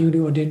 to newly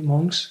ordained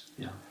monks.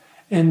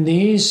 And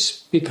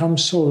these become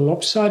so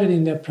lopsided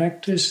in their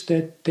practice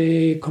that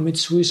they commit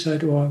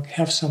suicide or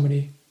have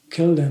somebody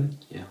kill them.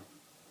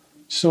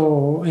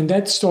 So, and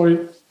that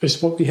story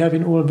is what we have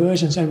in all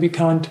versions, and we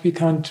can't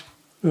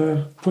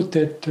put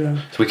that.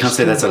 So we can't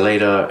say that's a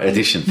later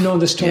addition. No,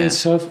 the story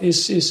itself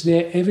is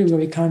there everywhere.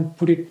 We can't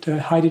put it,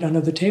 hide it under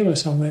the table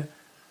somewhere.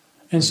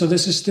 And so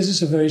this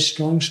is a very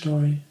strong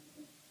story.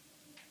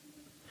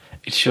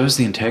 It shows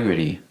the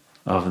integrity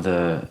of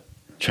the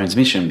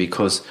transmission,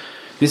 because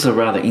this is a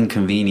rather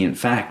inconvenient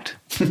fact.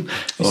 This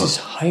is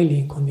highly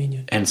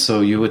inconvenient. And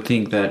so you would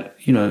think that,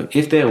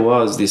 if there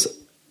was this,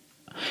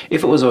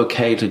 if it was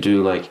okay to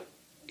do like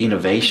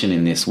innovation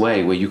in this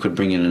way, where you could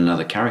bring in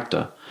another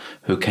character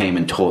who came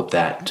and taught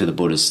that to the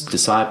Buddha's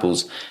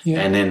disciples,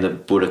 and then the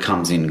Buddha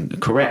comes in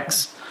and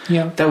corrects,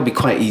 that would be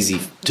quite easy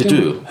to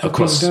do. Of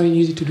course, very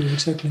easy to do,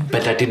 exactly.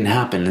 But that didn't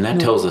happen, and that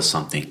tells us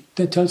something.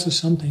 That tells us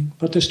something.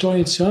 But the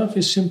story itself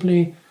is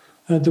simply,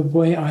 the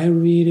way I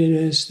read it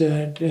is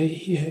that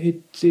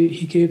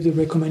he gave the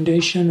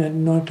recommendation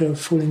and not a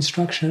full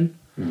instruction.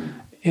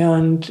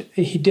 And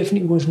he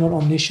definitely was not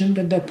omniscient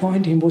at that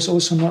point. He was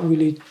also not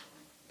really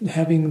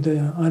having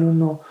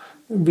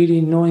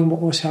really knowing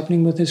what was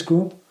happening with his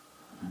group.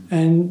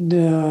 And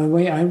the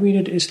way I read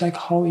it is like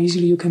how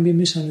easily you can be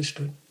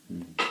misunderstood.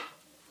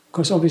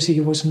 Because obviously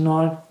he was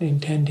not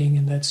intending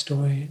in that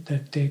story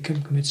that they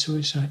can commit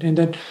suicide. And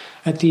that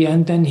at the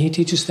end then he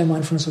teaches them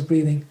mindfulness of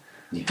breathing.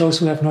 Those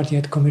who have not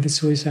yet committed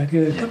suicide,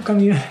 come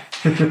here.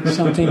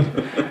 Something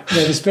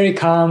that is very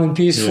calm and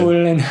peaceful.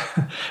 And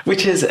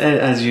which is,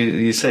 as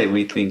you say,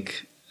 we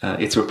think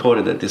it's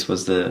reported that this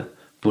was the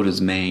Buddha's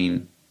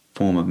main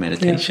form of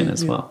meditation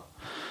as well.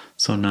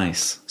 So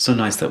nice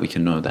that we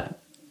can know that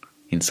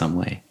in some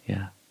way.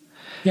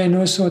 And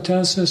also it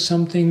tells us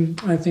something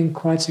I think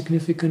quite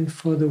significant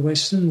for the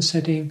Western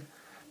setting,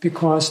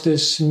 because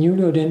this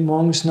newly ordained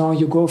monks, now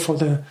you go for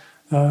the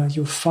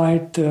you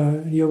fight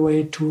your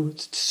way to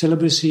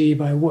celibacy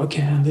by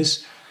working on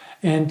this,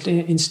 and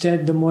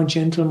instead the more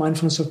gentle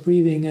mindfulness of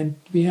breathing. And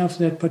we have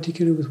that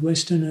particularly with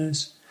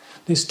Westerners,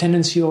 this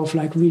tendency of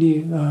like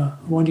really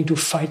wanting to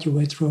fight your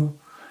way through,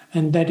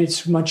 and that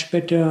it's much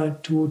better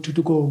to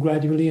go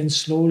gradually and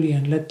slowly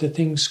and let the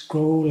things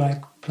grow,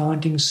 like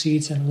planting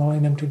seeds and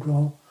allowing them to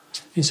grow,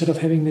 instead of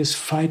having this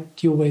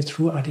fight your way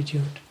through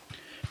attitude.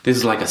 This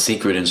is like a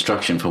secret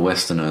instruction for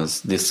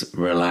Westerners, this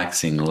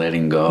relaxing,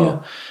 letting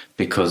go,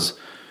 because,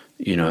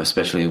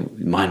 especially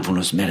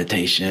mindfulness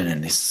meditation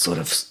and this sort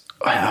of,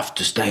 I have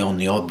to stay on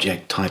the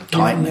object type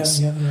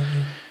tightness.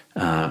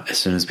 As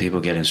soon as people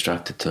get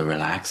instructed to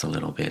relax a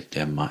little bit,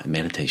 their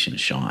meditation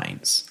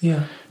shines.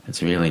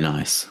 It's really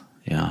nice.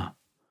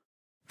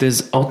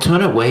 There's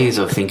alternate ways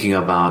of thinking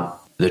about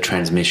the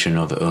transmission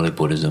of early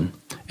Buddhism.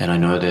 And I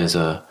know there's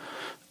a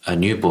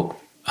new book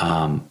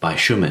by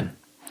Schumann.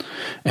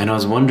 And I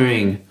was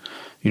wondering,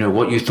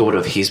 what you thought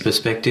of his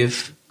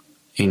perspective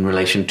in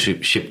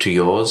relationship to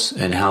yours,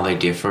 and how they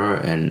differ,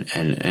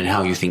 and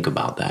how you think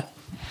about that.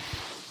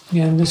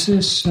 Yeah, and this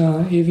is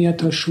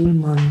Aviator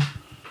Schulman,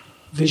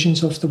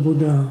 Visions of the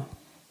Buddha.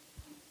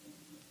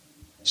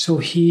 So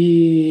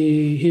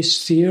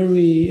his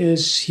theory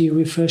is, he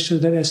refers to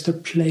that as the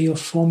play of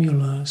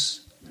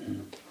formulas.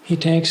 He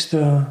takes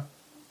the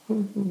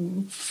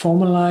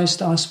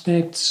formalized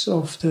aspects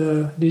of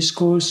the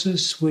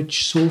discourses,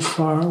 which so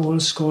far all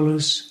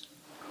scholars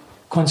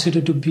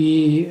consider to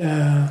be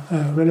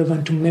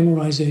relevant to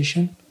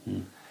memorization.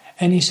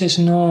 And he says,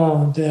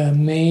 no, the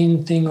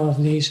main thing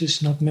of this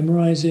is not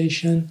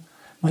memorization,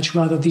 much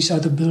rather these are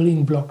the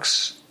building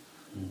blocks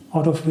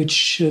out of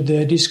which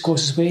the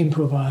discourses were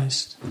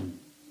improvised.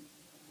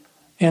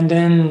 And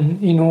then,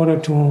 in order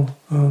to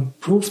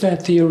prove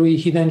that theory,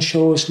 he then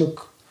shows,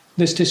 look,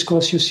 this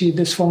discourse, you see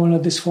this formula,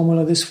 this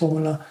formula, this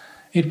formula,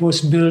 it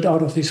was built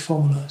out of these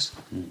formulas.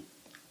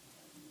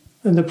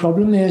 And the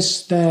problem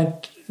is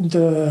that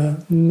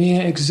the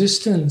mere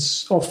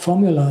existence of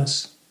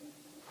formulas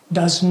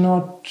does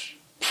not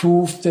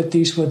prove that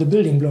these were the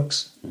building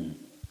blocks.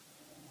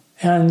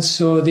 And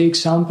so the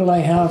example I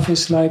have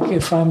is like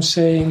if I'm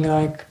saying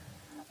like,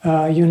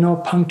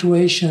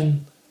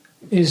 punctuation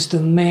is the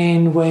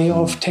main way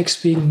of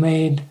text being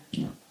made.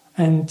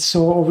 And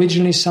so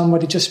originally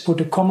somebody just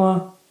put a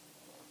comma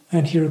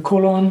and here a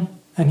colon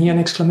and here an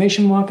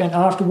exclamation mark, and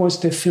afterwards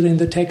they fill in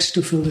the text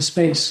to fill the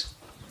space.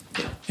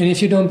 And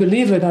if you don't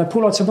believe it, I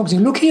pull out some books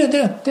and look here,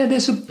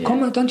 there's a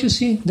comma, don't you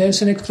see?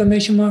 There's an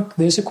exclamation mark,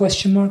 there's a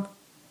question mark.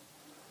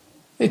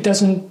 It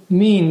doesn't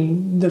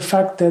mean the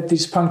fact that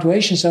these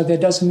punctuations are there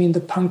doesn't mean the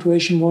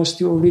punctuation was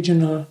the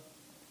original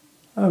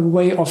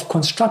way of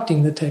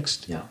constructing the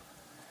text. Yeah.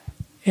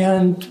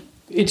 And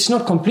it's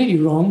not completely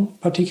wrong,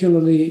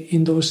 particularly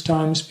in those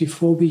times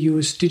before we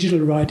used digital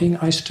writing.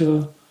 I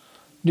still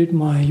did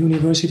my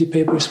university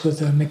papers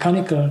with a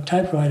mechanical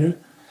typewriter.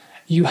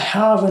 You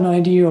have an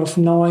idea of,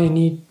 now I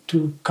need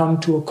to come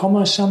to a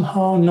comma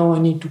somehow, now I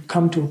need to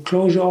come to a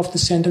closure of the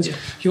sentence. Yeah.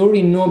 You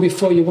already know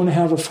before you're going to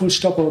have a full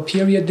stop or a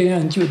period there,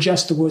 and you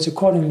adjust the words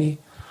accordingly.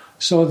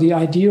 So the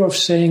idea of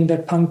saying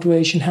that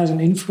punctuation has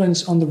an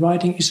influence on the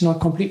writing is not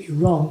completely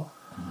wrong.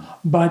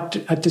 But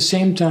at the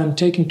same time,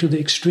 taking to the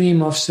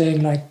extreme of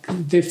saying like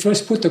they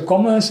first put the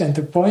commas and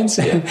the points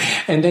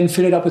and then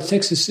fill it up with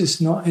text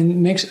is not,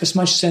 and makes as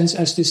much sense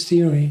as this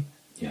theory.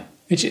 Yeah.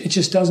 It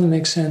just doesn't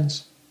make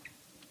sense.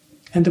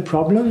 And the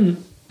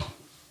problem,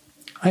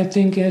 I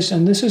think, is,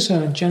 and this is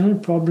a general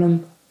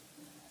problem,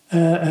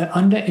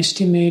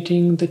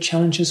 underestimating the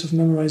challenges of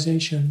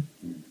memorization.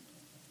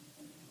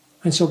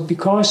 And so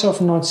because of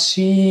not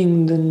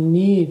seeing the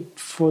need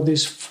for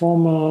these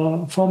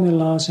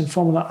formulas and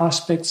formula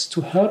aspects to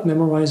help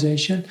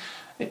memorization,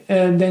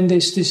 then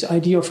there's this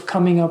idea of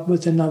coming up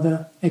with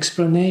another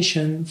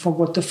explanation for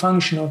what the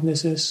function of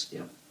this is.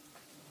 Yeah.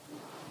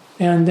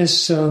 And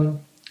this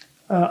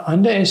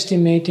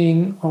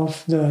underestimating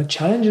of the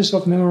challenges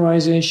of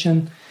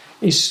memorization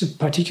is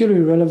particularly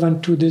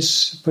relevant to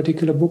this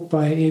particular book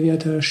by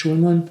Aviator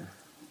Schulman,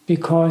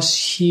 because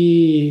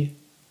he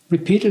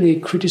repeatedly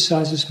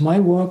criticizes my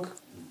work,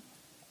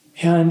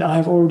 and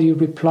I've already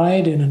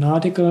replied in an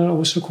article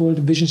also called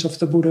Visions of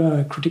the Buddha,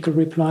 a critical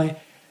reply.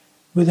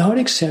 Without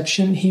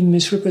exception, he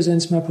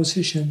misrepresents my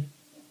position.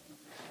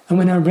 And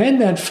when I read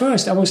that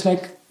first, I was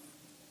like,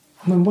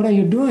 what are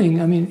you doing?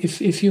 I mean,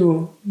 if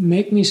you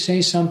make me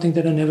say something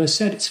that I never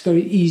said, it's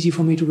very easy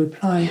for me to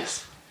reply.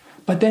 Yes.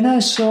 But then I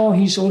saw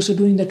he's also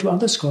doing that to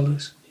other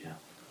scholars. Yeah.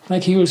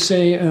 Like he will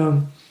say,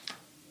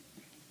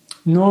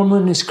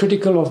 Norman is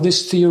critical of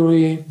this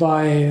theory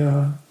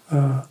by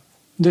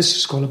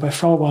this scholar, by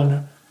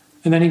Frauwallner.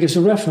 And then he gives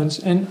a reference.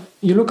 And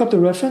you look up the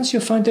reference, you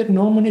find that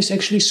Norman is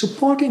actually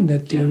supporting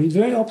that theory,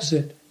 very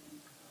opposite.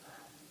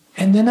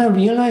 And then I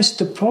realized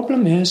the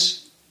problem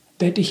is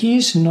that he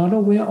is not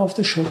aware of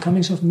the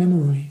shortcomings of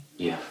memory.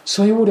 Yeah.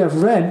 So he would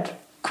have read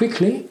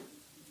quickly,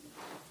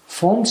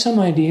 formed some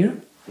idea,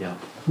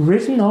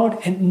 written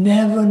out, and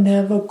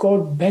never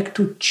got back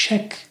to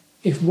check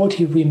if what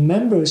he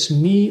remembers,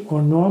 me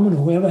or Norman or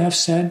whoever have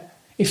said,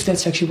 if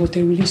that's actually what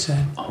they really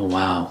said. Oh,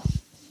 wow.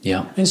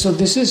 Yeah. And so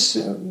this is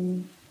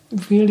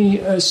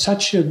really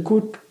such a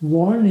good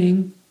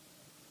warning,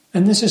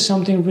 and this is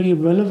something really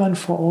relevant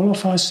for all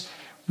of us.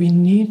 We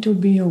need to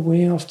be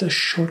aware of the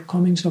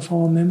shortcomings of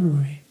our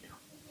memory.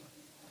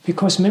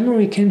 Because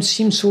memory can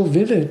seem so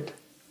vivid,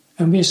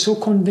 and we are so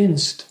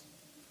convinced.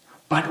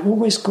 But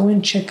always go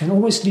and check, and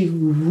always leave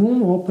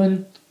room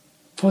open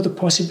for the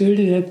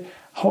possibility that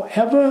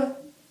however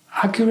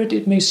accurate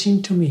it may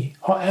seem to me,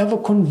 however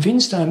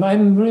convinced I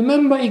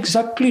remember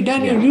exactly,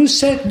 Daniel, you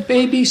said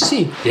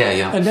ABC.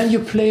 Yeah. And then you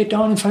play it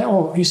down and find,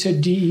 oh, you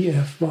said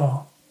DEF,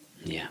 wow.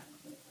 Yeah.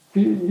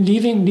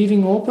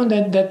 Leaving open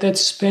that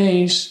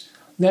space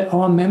that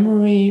our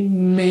memory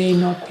may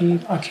not be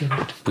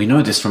accurate. We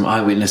know this from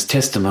eyewitness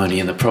testimony,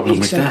 and the problem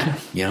with that.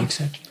 Yeah.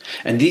 Exactly.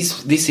 And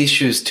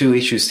these two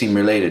issues seem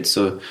related.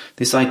 So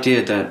this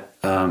idea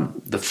that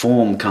the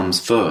form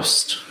comes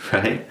first,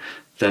 right?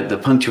 that the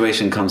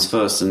punctuation comes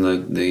first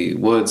and the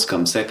words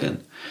come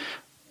second,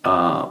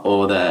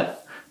 or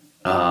that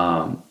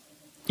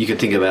you can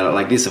think about it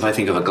like this. If I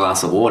think of a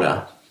glass of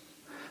water,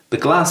 the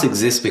glass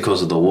exists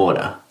because of the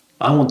water.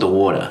 I want the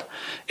water.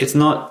 It's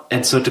not,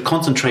 and so to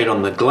concentrate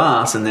on the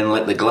glass and then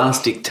let the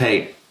glass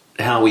dictate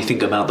how we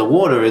think about the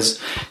water is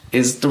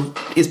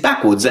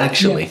backwards,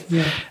 actually.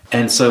 Yeah.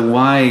 And so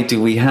why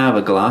do we have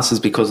a glass? Is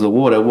because of the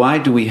water. Why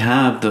do we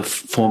have the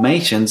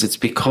formations? It's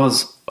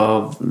because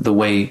of the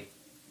way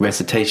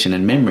recitation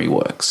and memory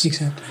works.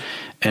 Exactly.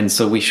 And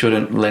so we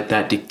shouldn't let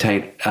that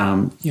dictate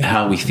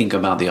how we think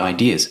about the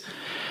ideas.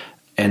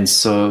 And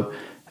so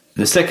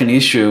the second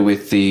issue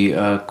with the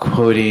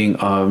quoting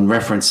or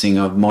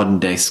referencing of modern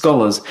day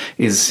scholars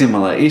is a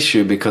similar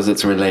issue because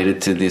it's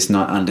related to this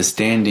not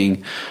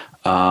understanding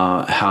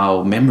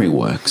how memory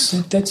works.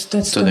 That's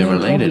so they're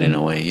related in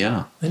a way,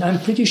 yeah. And I'm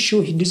pretty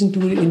sure he doesn't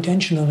do it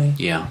intentionally.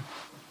 Yeah.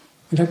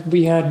 In fact,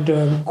 we had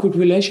a good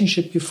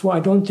relationship before. I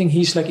don't think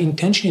he's like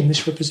intentionally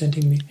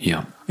misrepresenting me.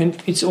 Yeah. And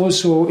it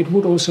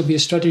would also be a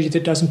strategy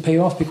that doesn't pay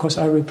off because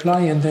I reply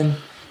and then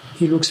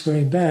he looks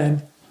very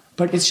bad.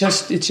 But it's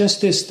just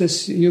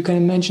this. You can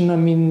imagine. I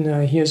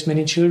mean, he has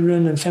many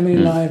children and family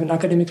life and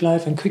academic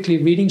life, and quickly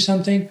reading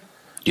something.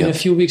 Yeah. And a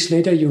few weeks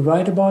later, you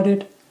write about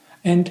it.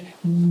 And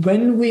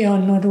when we are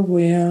not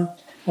aware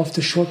of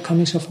the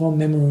shortcomings of our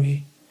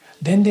memory,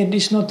 then there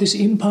is not this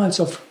impulse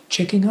of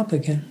checking up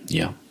again.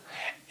 Yeah.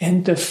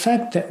 And the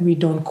fact that we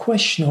don't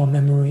question our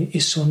memory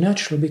is so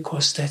natural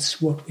because that's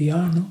what we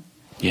are, no?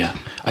 Yeah,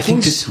 I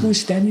think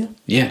who's Daniel?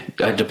 Yeah,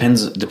 it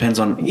depends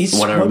on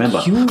what I remember.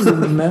 It's what you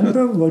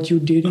remember what you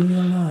did in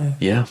your life.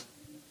 Yeah.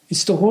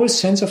 It's the whole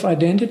sense of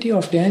identity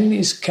of Daniel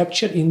is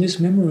captured in this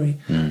memory.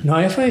 Now,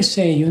 if I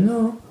say,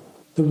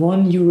 the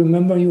one you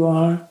remember you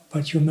are,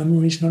 but your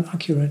memory is not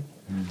accurate,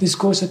 this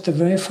goes at the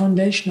very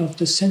foundation of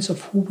the sense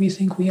of who we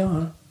think we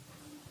are.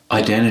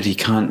 Identity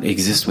can't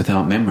exist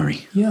without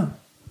memory. Yeah.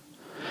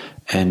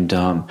 And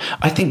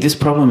I think this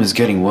problem is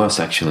getting worse,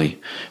 actually,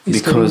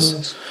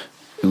 because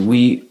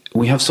we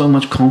have so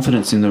much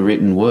confidence in the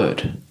written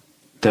word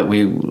that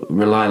we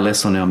rely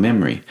less on our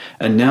memory.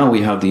 And now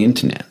we have the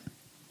internet.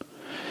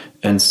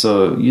 And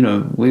so,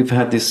 we've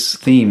had this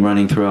theme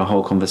running through our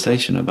whole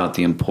conversation about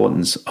the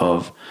importance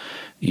of,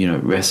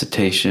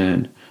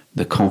 recitation,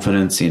 the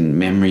confidence in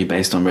memory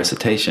based on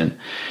recitation,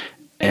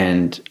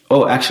 and,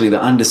 actually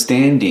the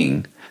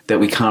understanding that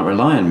we can't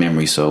rely on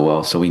memory so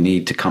well, so we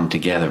need to come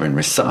together and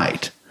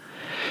recite.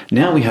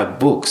 Now we have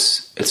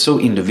books. It's so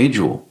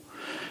individual.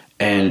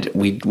 And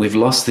we've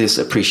lost this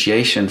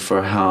appreciation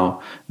for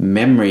how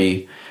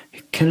memory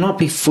cannot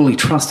be fully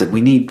trusted.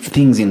 We need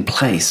things in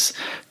place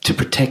to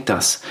protect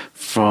us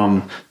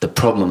from the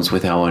problems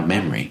with our own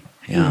memory.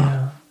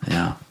 Yeah.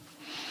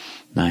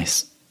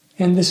 Nice.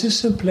 And this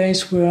is a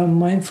place where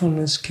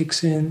mindfulness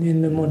kicks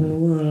in the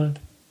modern world.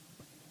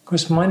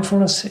 Because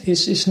mindfulness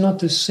is not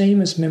the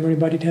same as memory,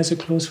 but it has a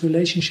close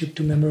relationship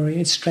to memory.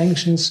 It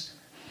strengthens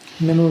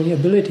memory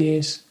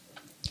abilities.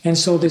 And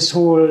so this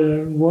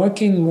whole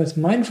working with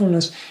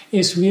mindfulness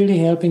is really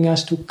helping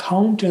us to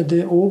counter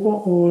the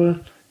overall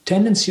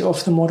tendency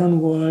of the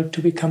modern world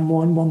to become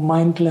more and more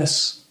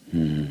mindless,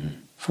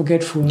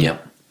 forgetful. Yeah.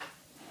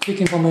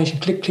 Quick information,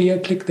 click here,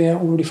 click there,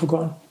 already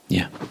forgotten.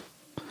 Yeah.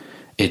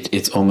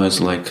 It's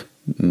almost like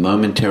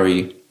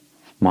momentary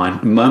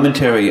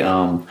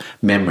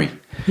memory.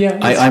 Yeah.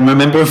 I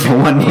remember for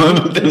one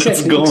moment that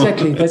it's gone.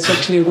 Exactly. That's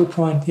actually a good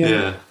point.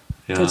 Yeah.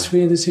 That's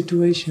really the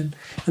situation.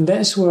 And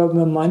that's where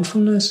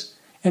mindfulness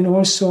and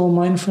also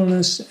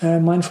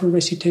mindful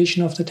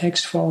recitation of the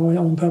text for our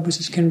own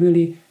purposes can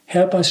really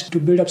help us to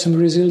build up some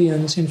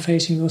resilience in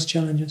facing those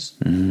challenges.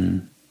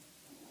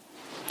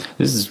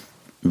 This is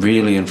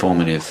really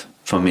informative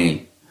for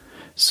me.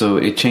 So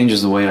it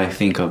changes the way I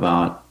think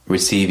about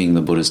receiving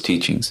the Buddha's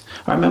teachings.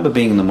 I remember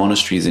being in the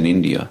monasteries in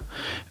India.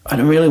 I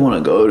don't really want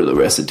to go to the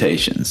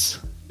recitations.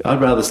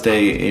 I'd rather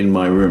stay in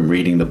my room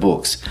reading the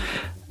books.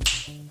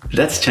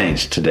 That's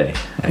changed today,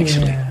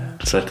 actually. Yeah.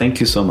 So thank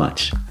you so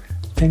much.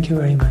 Thank you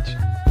very much.